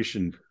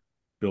administration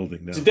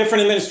building now. It's a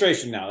different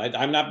administration now.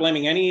 I'm not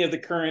blaming any of the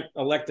current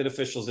elected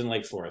officials in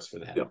Lake Forest for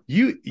that. Yeah.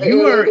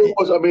 There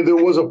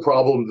was a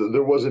problem.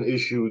 There was an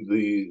issue.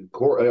 The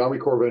Army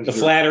Corps of Engineers,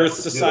 the Flat Earth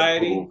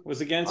Society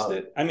was against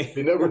it. I mean,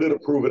 they never did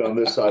approve it on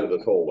this side of the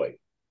tollway.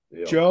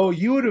 Joe,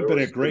 you would have been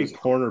a great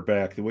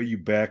cornerback the way you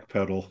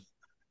backpedal.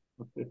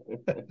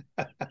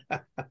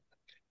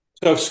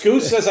 So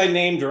Scoot says I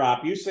name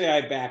drop. You say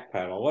I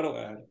backpedal.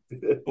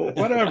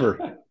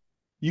 Whatever.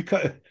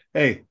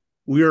 Hey.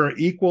 We are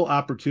equal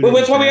opportunity. Well,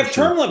 that's why we have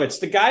term limits.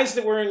 The guys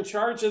that were in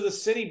charge of the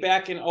city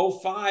back in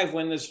 2005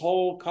 when this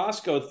whole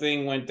Costco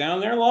thing went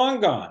down, they're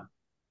long gone.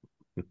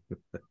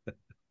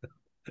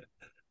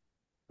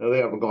 No, they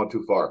haven't gone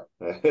too far.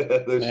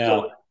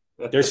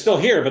 They're still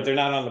here, but they're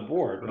not on the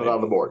board. Not on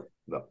the board,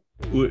 no.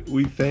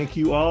 We thank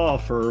you all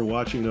for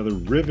watching another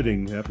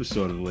riveting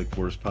episode of the Lake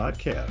Forest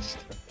Podcast.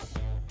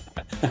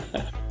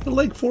 The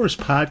Lake Forest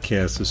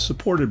Podcast is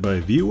supported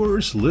by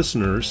viewers,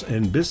 listeners,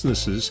 and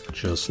businesses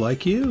just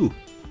like you.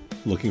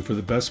 Looking for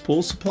the best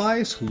pool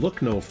supplies?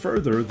 Look no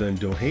further than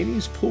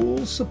Dohany's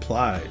Pool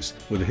Supplies.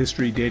 With a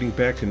history dating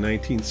back to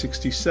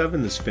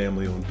 1967, this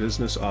family-owned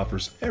business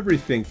offers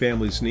everything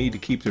families need to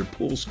keep their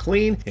pools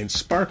clean and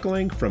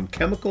sparkling, from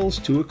chemicals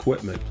to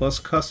equipment. Plus,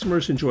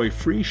 customers enjoy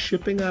free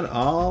shipping on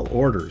all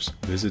orders.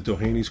 Visit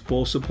Dohany's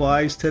Pool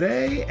Supplies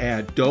today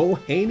at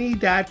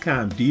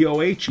doheny.com,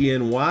 DOHENY.com,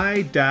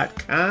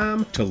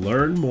 to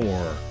learn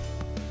more.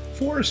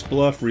 Forest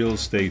Bluff Real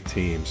Estate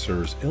Team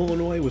serves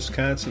Illinois,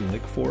 Wisconsin,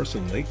 Lake Forest,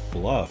 and Lake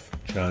Bluff.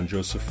 John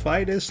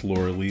Josephitis,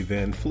 Laura Lee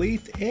Van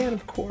Fleet, and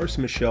of course,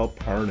 Michelle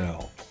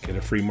Parnell. Get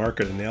a free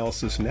market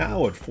analysis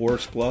now at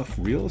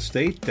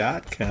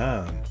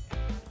forestbluffrealestate.com.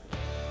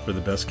 For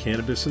the best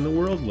cannabis in the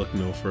world, look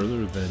no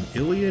further than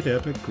Iliad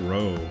Epic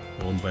Grow.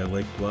 Owned by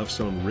Lake Bluff's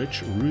own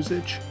Rich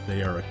Ruzich,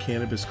 they are a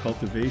cannabis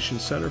cultivation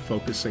center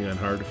focusing on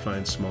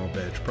hard-to-find small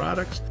batch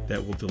products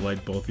that will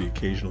delight both the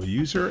occasional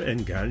user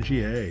and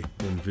ganjier.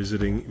 When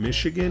visiting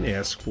Michigan,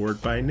 ask for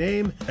it by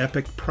name.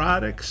 Epic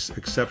Products,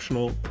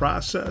 exceptional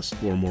process.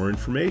 For more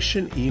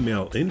information,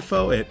 email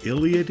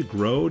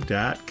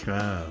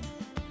info@iliadgrow.com.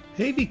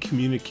 Havey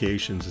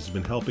Communications has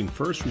been helping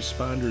first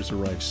responders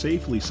arrive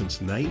safely since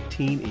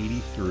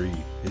 1983.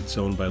 It's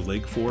owned by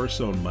Lake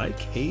Forest's own Mike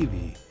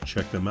Havey.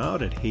 Check them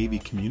out at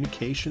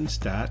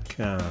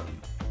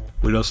haveycommunications.com.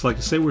 We'd also like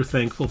to say we're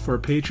thankful for our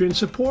Patreon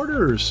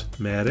supporters: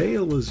 Matt A.,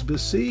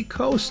 Elizabeth C.,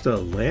 Costa,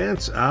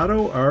 Lance,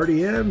 Otto,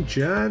 RDM,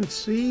 John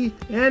C.,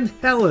 and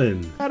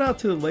Helen. Shout out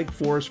to the Lake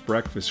Forest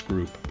Breakfast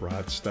Group,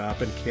 Broad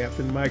Stop and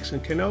Captain Mike's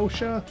in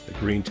Kenosha, the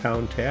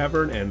Greentown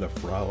Tavern, and the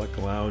Frolic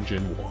Lounge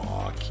in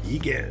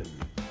Waukegan.